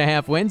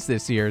 3.5 wins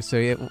this year,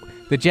 so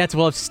the Jets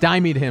will have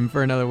stymied him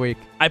for another week.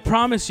 I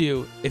promise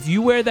you, if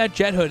you wear that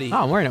Jet hoodie,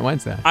 I'm wearing it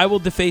Wednesday. I will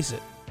deface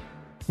it.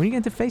 What are you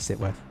going to deface it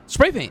with?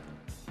 Spray paint.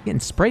 You getting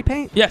spray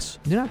paint? Yes.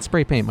 Do not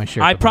spray paint my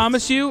shirt. I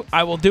promise you,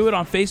 I will do it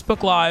on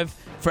Facebook Live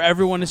for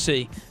everyone to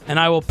see, and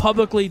I will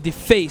publicly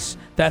deface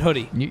that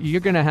hoodie.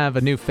 You're going to have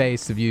a new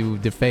face if you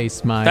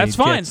deface my That's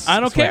fine. Jets I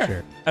don't sweatshirt.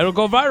 care. It'll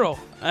go viral.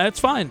 That's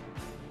fine.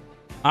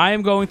 I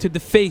am going to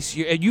deface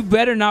you. You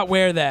better not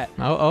wear that.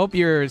 I hope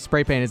your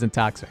spray paint isn't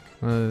toxic.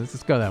 Let's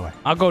just go that way.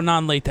 I'll go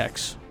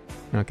non-latex.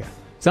 Okay.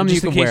 Something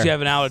just you can in case wear. you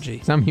have an allergy.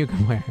 Something you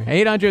can wear.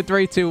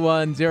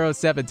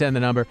 800-321-0710,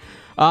 the number.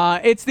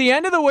 It's the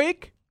end of the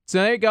week. So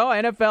there you go.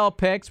 NFL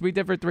picks. We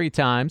differ 3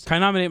 times. Can I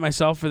nominate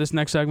myself for this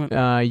next segment?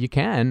 You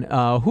can.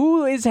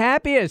 Who is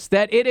happiest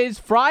that it is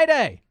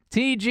Friday?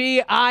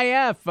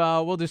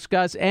 TGIF. We'll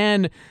discuss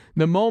and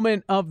the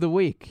moment of the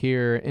week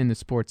here in the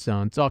Sports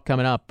Zone. It's all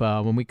coming up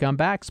when we come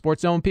back.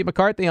 Sports Zone, Pete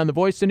McCarthy on The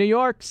Voice of New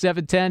York,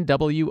 710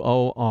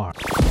 WOR.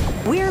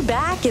 We're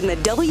back in the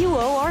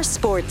WOR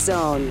Sports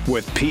Zone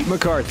with Pete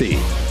McCarthy.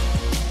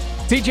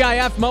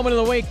 TGIF moment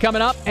of the week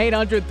coming up,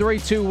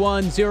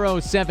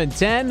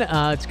 800-321-0710.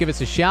 Let's give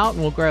us a shout,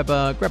 and we'll grab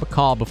a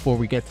call before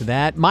we get to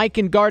that. Mike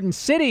in Garden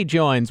City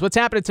joins. What's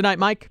happening tonight,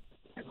 Mike?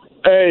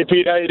 Hey,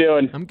 Pete. How you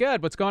doing? I'm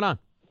good. What's going on?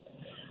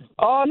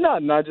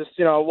 Nothing. I just,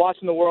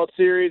 watching the World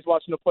Series,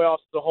 watching the playoffs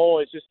as a whole,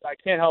 it's just I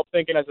can't help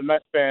thinking as a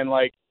Mets fan,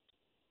 a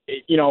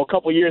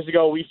couple of years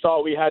ago we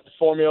thought we had the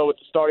formula with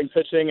the starting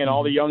pitching and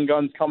all the young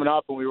guns coming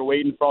up, and we were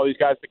waiting for all these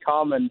guys to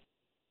come, and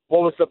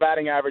what was the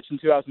batting average in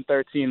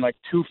 2013?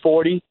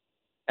 240,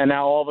 and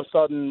now all of a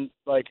sudden,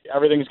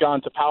 everything's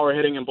gone to power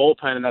hitting and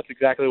bullpen, and that's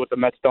exactly what the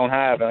Mets don't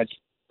have. And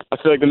I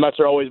feel like the Mets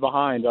are always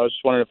behind. I was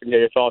just wondering if I could get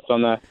your thoughts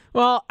on that.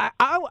 Well,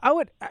 I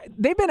would.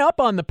 They've been up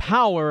on the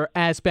power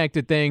aspect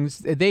of things.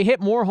 They hit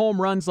more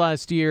home runs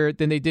last year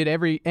than they did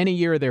any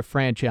year of their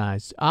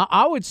franchise.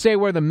 I would say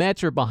where the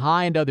Mets are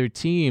behind other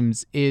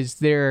teams is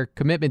their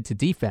commitment to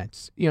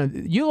defense.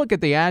 You look at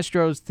the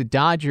Astros, the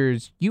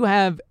Dodgers. You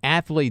have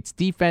athletes,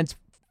 defense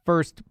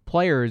first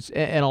players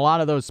in a lot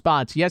of those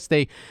spots. Yes,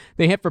 they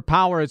hit for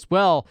power as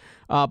well,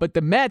 but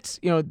the Mets,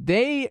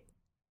 they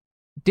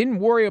didn't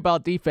worry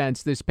about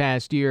defense this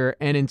past year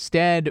and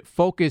instead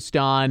focused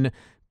on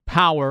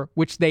power,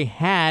 which they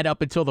had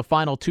up until the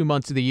final 2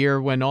 months of the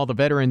year when all the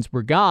veterans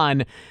were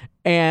gone.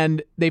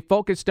 And they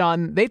thought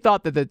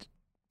that the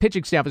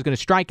pitching staff was going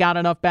to strike out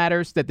enough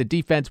batters that the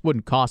defense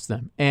wouldn't cost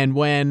them. And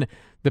when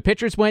the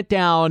pitchers went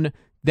down,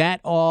 that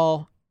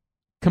all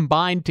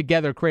combined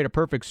together create a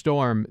perfect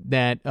storm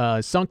that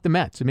sunk the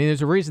Mets. I mean,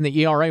 there's a reason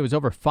the ERA was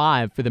over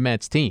 5 for the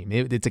Mets team.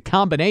 It's a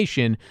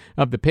combination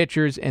of the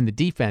pitchers and the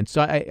defense.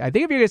 So I think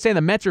if you're going to say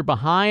the Mets are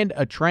behind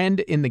a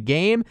trend in the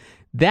game,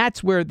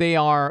 that's where they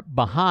are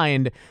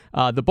behind.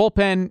 The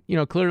bullpen,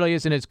 clearly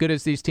isn't as good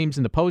as these teams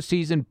in the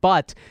postseason.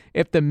 But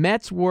if the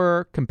Mets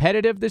were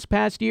competitive this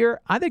past year,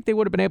 I think they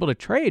would have been able to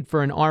trade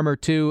for an arm or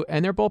two,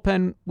 and their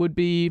bullpen would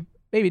be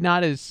maybe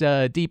not as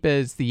deep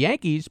as the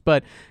Yankees,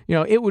 but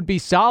it would be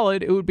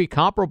solid. It would be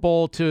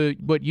comparable to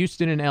what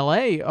Houston and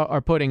LA are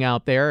putting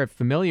out there if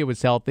Familia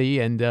was healthy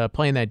and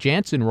playing that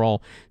Jansen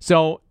role.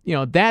 So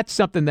that's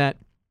something that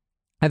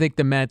I think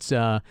the Mets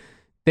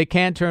they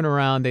can turn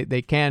around.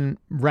 They can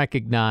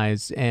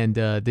recognize, and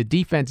the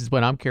defense is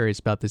what I'm curious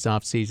about this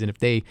offseason. If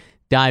they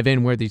dive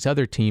in where these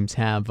other teams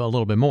have a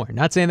little bit more.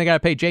 Not saying they got to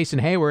pay Jason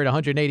Hayward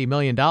 $180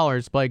 million,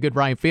 play a good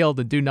right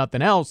field and do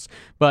nothing else,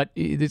 but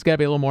there's got to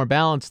be a little more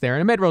balance there.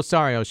 And Ahmed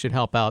Rosario should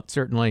help out,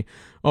 certainly,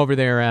 over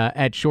there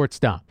at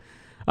shortstop.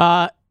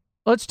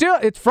 Let's do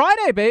it. It's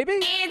Friday, baby.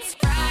 It's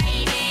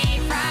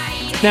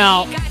Friday.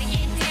 Now,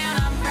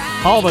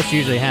 all of us are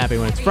usually happy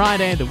when it's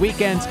Friday. The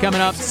weekend's coming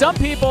up. Some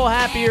people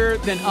happier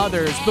than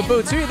others. But,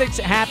 Boots, who do you think's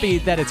happy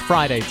that it's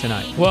Friday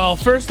tonight? Well,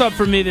 first up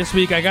for me this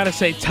week, I got to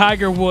say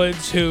Tiger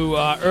Woods, who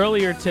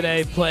earlier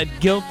today pled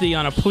guilty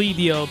on a plea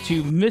deal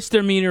to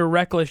misdemeanor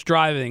reckless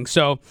driving.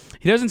 So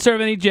he doesn't serve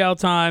any jail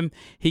time.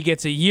 He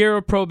gets a year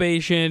of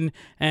probation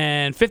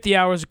and 50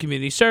 hours of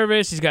community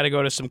service. He's got to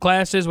go to some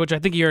classes, which I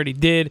think he already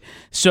did.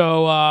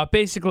 So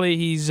basically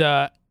he's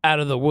out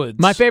of the woods.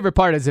 My favorite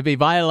part is if he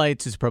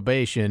violates his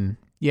probation,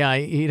 yeah,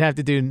 he'd have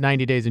to do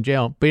 90 days in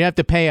jail, but he'd have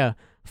to pay a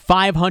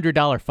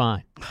 $500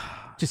 fine.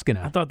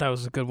 I thought that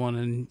was a good one,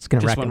 and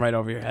just went right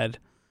over your head.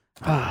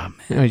 Oh,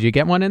 man. Did you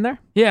get one in there?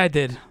 Yeah, I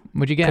did.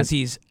 What'd you get? Because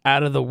he's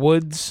out of the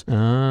woods.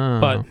 Oh.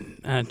 But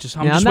I'm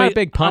not a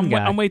big pun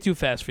guy. I'm way too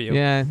fast for you.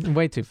 Yeah,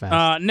 way too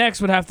fast.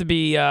 Next would have to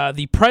be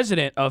the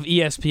president of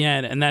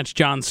ESPN, and that's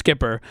John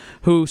Skipper,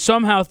 who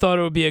somehow thought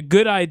it would be a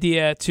good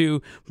idea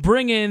to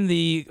bring in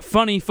the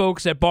funny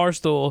folks at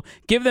Barstool,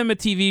 give them a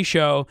TV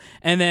show,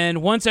 and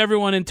then once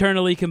everyone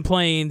internally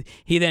complained,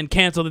 he then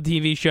canceled the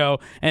TV show,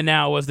 and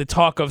now was the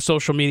talk of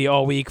social media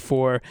all week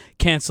for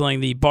canceling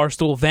the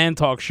Barstool Van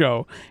Talk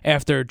show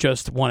after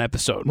just one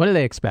episode. What do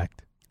they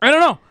expect? I don't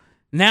know.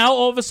 Now,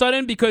 all of a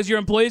sudden, because your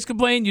employees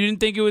complained, you didn't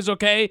think it was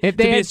okay to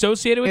be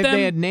associated with them? If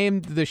they had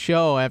named the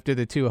show after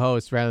the two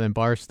hosts rather than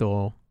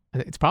Barstool,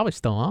 it's probably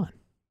still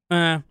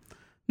on.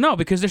 No,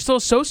 because they're still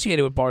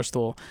associated with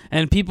Barstool.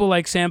 And people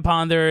like Sam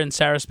Ponder and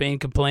Sarah Spain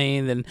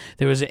complained, and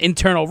there was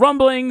internal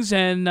rumblings,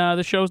 and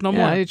the show's no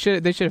more. They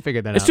should have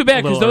figured that out. It's too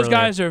bad, because those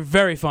guys are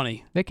very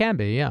funny. They can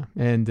be, yeah.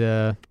 And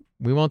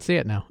we won't see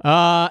it now.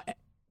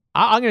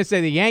 I'm going to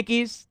say the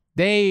Yankees.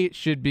 They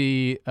should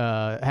be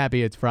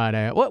happy it's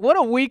Friday. What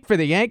a week for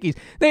the Yankees.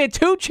 They had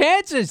 2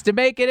 chances to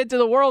make it into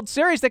the World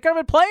Series. They could have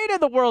been playing in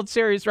the World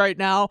Series right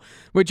now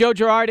with Joe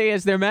Girardi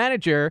as their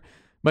manager,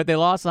 but they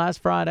lost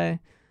last Friday,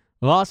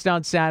 lost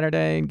on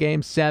Saturday in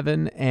Game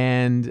 7,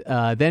 and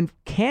then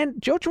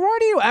Joe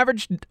Girardi, who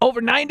averaged over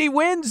 90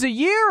 wins a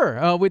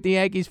year with the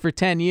Yankees for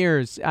 10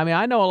 years. I mean,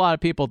 I know a lot of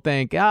people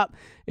think,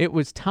 it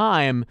was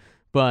time,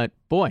 but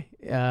boy,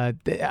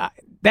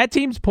 that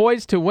team's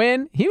poised to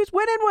win. He was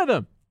winning with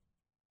them.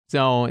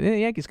 So the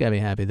Yankees got to be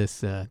happy.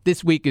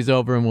 This week is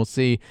over, and we'll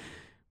see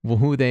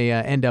who they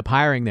end up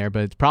hiring there.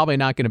 But it's probably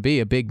not going to be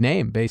a big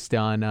name based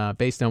on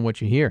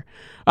what you hear.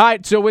 All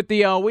right, so with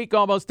the week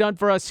almost done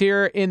for us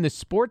here in the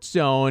Sports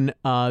Zone,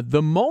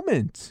 the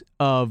moment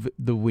of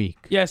the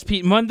week. Yes,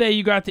 Pete. Monday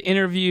you got to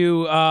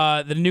interview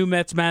the new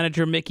Mets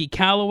manager, Mickey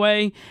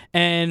Callaway,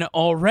 and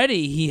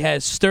already he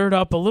has stirred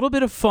up a little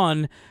bit of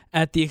fun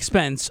at the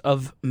expense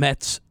of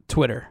Mets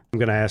Twitter. I'm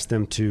going to ask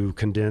them to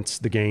condense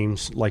the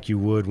games like you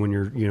would when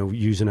you're,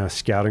 using a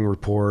scouting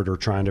report or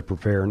trying to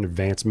prepare an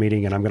advance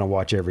meeting, and I'm going to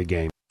watch every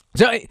game.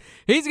 So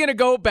he's going to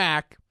go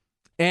back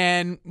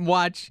and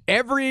watch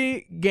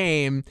every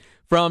game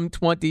from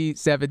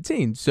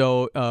 2017.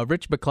 So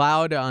Rich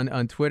McLeod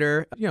on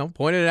Twitter,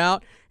 pointed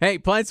out, hey,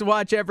 plans to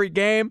watch every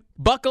game.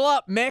 Buckle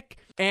up, Mick.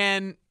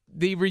 And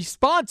the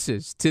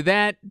responses to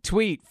that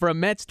tweet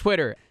from Mets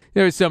Twitter,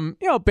 there was some,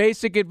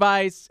 basic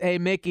advice. Hey,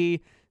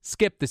 Mickey,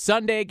 skip the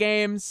Sunday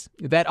games.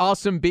 That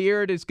awesome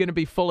beard is going to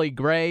be fully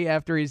gray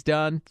after he's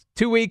done.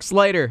 2 weeks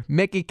later,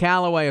 Mickey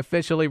Callaway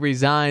officially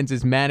resigns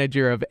as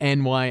manager of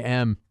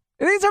NYM.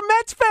 These are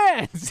Mets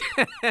fans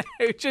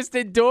who just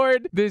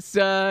endured this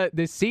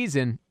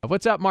season.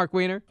 What's up, Mark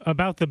Wiener?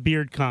 About the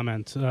beard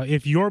comment.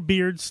 If your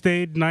beard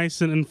stayed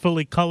nice and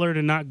fully colored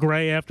and not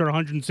gray after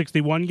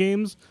 161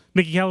 games,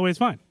 Mickey Callaway's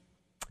fine.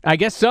 I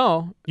guess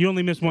so. You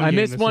only missed one game. I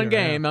missed one year,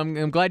 game. Yeah.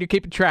 I'm glad you're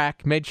keeping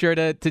track. Made sure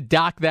to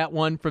dock that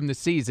one from the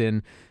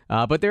season.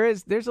 But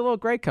there's a little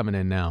gray coming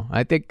in now.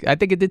 I think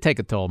it did take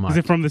a toll, Mark. Is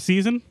it from the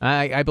season?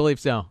 I believe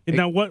so.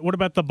 Now, what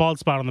about the bald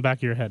spot on the back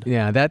of your head?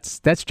 Yeah, that's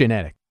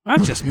genetic.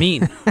 That's just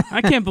mean.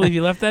 I can't believe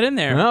you left that in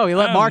there. No, he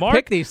let Mark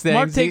pick these things.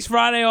 Mark takes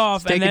Friday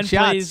off and then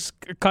plays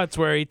cuts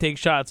where he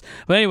takes shots.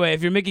 But anyway,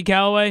 if you're Mickey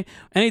Callaway,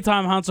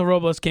 anytime Hansel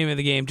Robles came in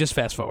the game, just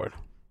fast forward.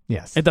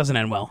 Yes. It doesn't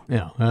end well.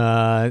 There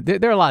are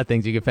a lot of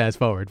things you can fast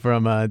forward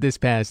from this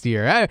past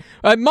year. I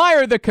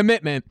admire the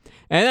commitment,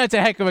 and that's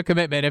a heck of a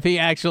commitment if he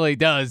actually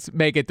does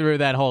make it through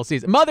that whole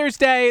season. Mother's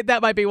Day,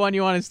 that might be one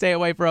you want to stay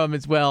away from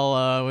as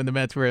well when the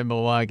Mets were in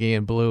Milwaukee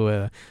and blew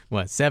a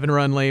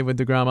 7-run lead with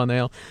DeGrom on the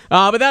hill.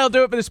 But that'll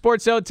do it for the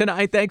Sports Zone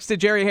tonight. Thanks to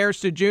Jerry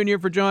Hairston Jr.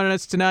 for joining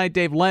us tonight,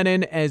 Dave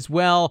Lennon as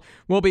well.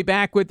 We'll be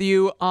back with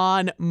you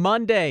on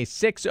Monday,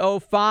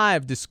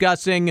 6:05,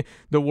 discussing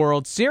the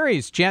World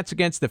Series, Jets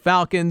against the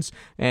Falcons,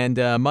 and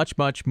much,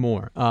 much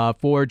more.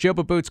 For Joe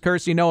Boots,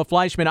 Kersey, Noah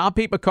Fleischman, I'm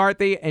Pete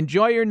McCarthy.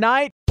 Enjoy your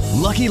night.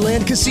 Lucky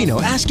Land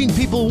Casino, asking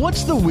people,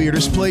 what's the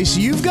weirdest place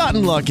you've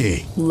gotten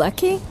lucky?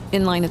 Lucky?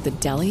 In line at the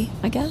deli,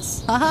 I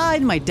guess? Aha,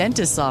 in my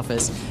dentist's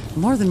office.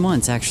 More than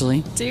once,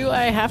 actually. Do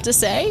I have to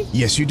say?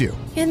 Yes, you do.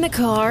 In the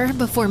car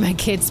before my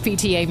kids'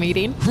 PTA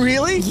meeting.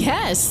 Really?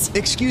 Yes.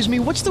 Excuse me,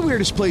 what's the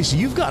weirdest place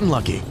you've gotten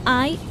lucky?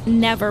 I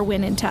never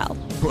win and tell.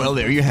 Well,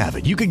 there you have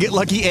it. You can get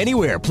lucky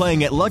anywhere,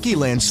 playing at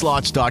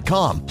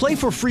LuckyLandSlots.com. Play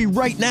for free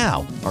right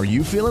now. Are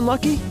you feeling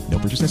lucky? No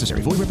purchase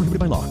necessary. Void where prohibited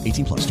by law.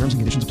 18+. Terms and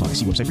conditions apply.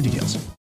 See website for details.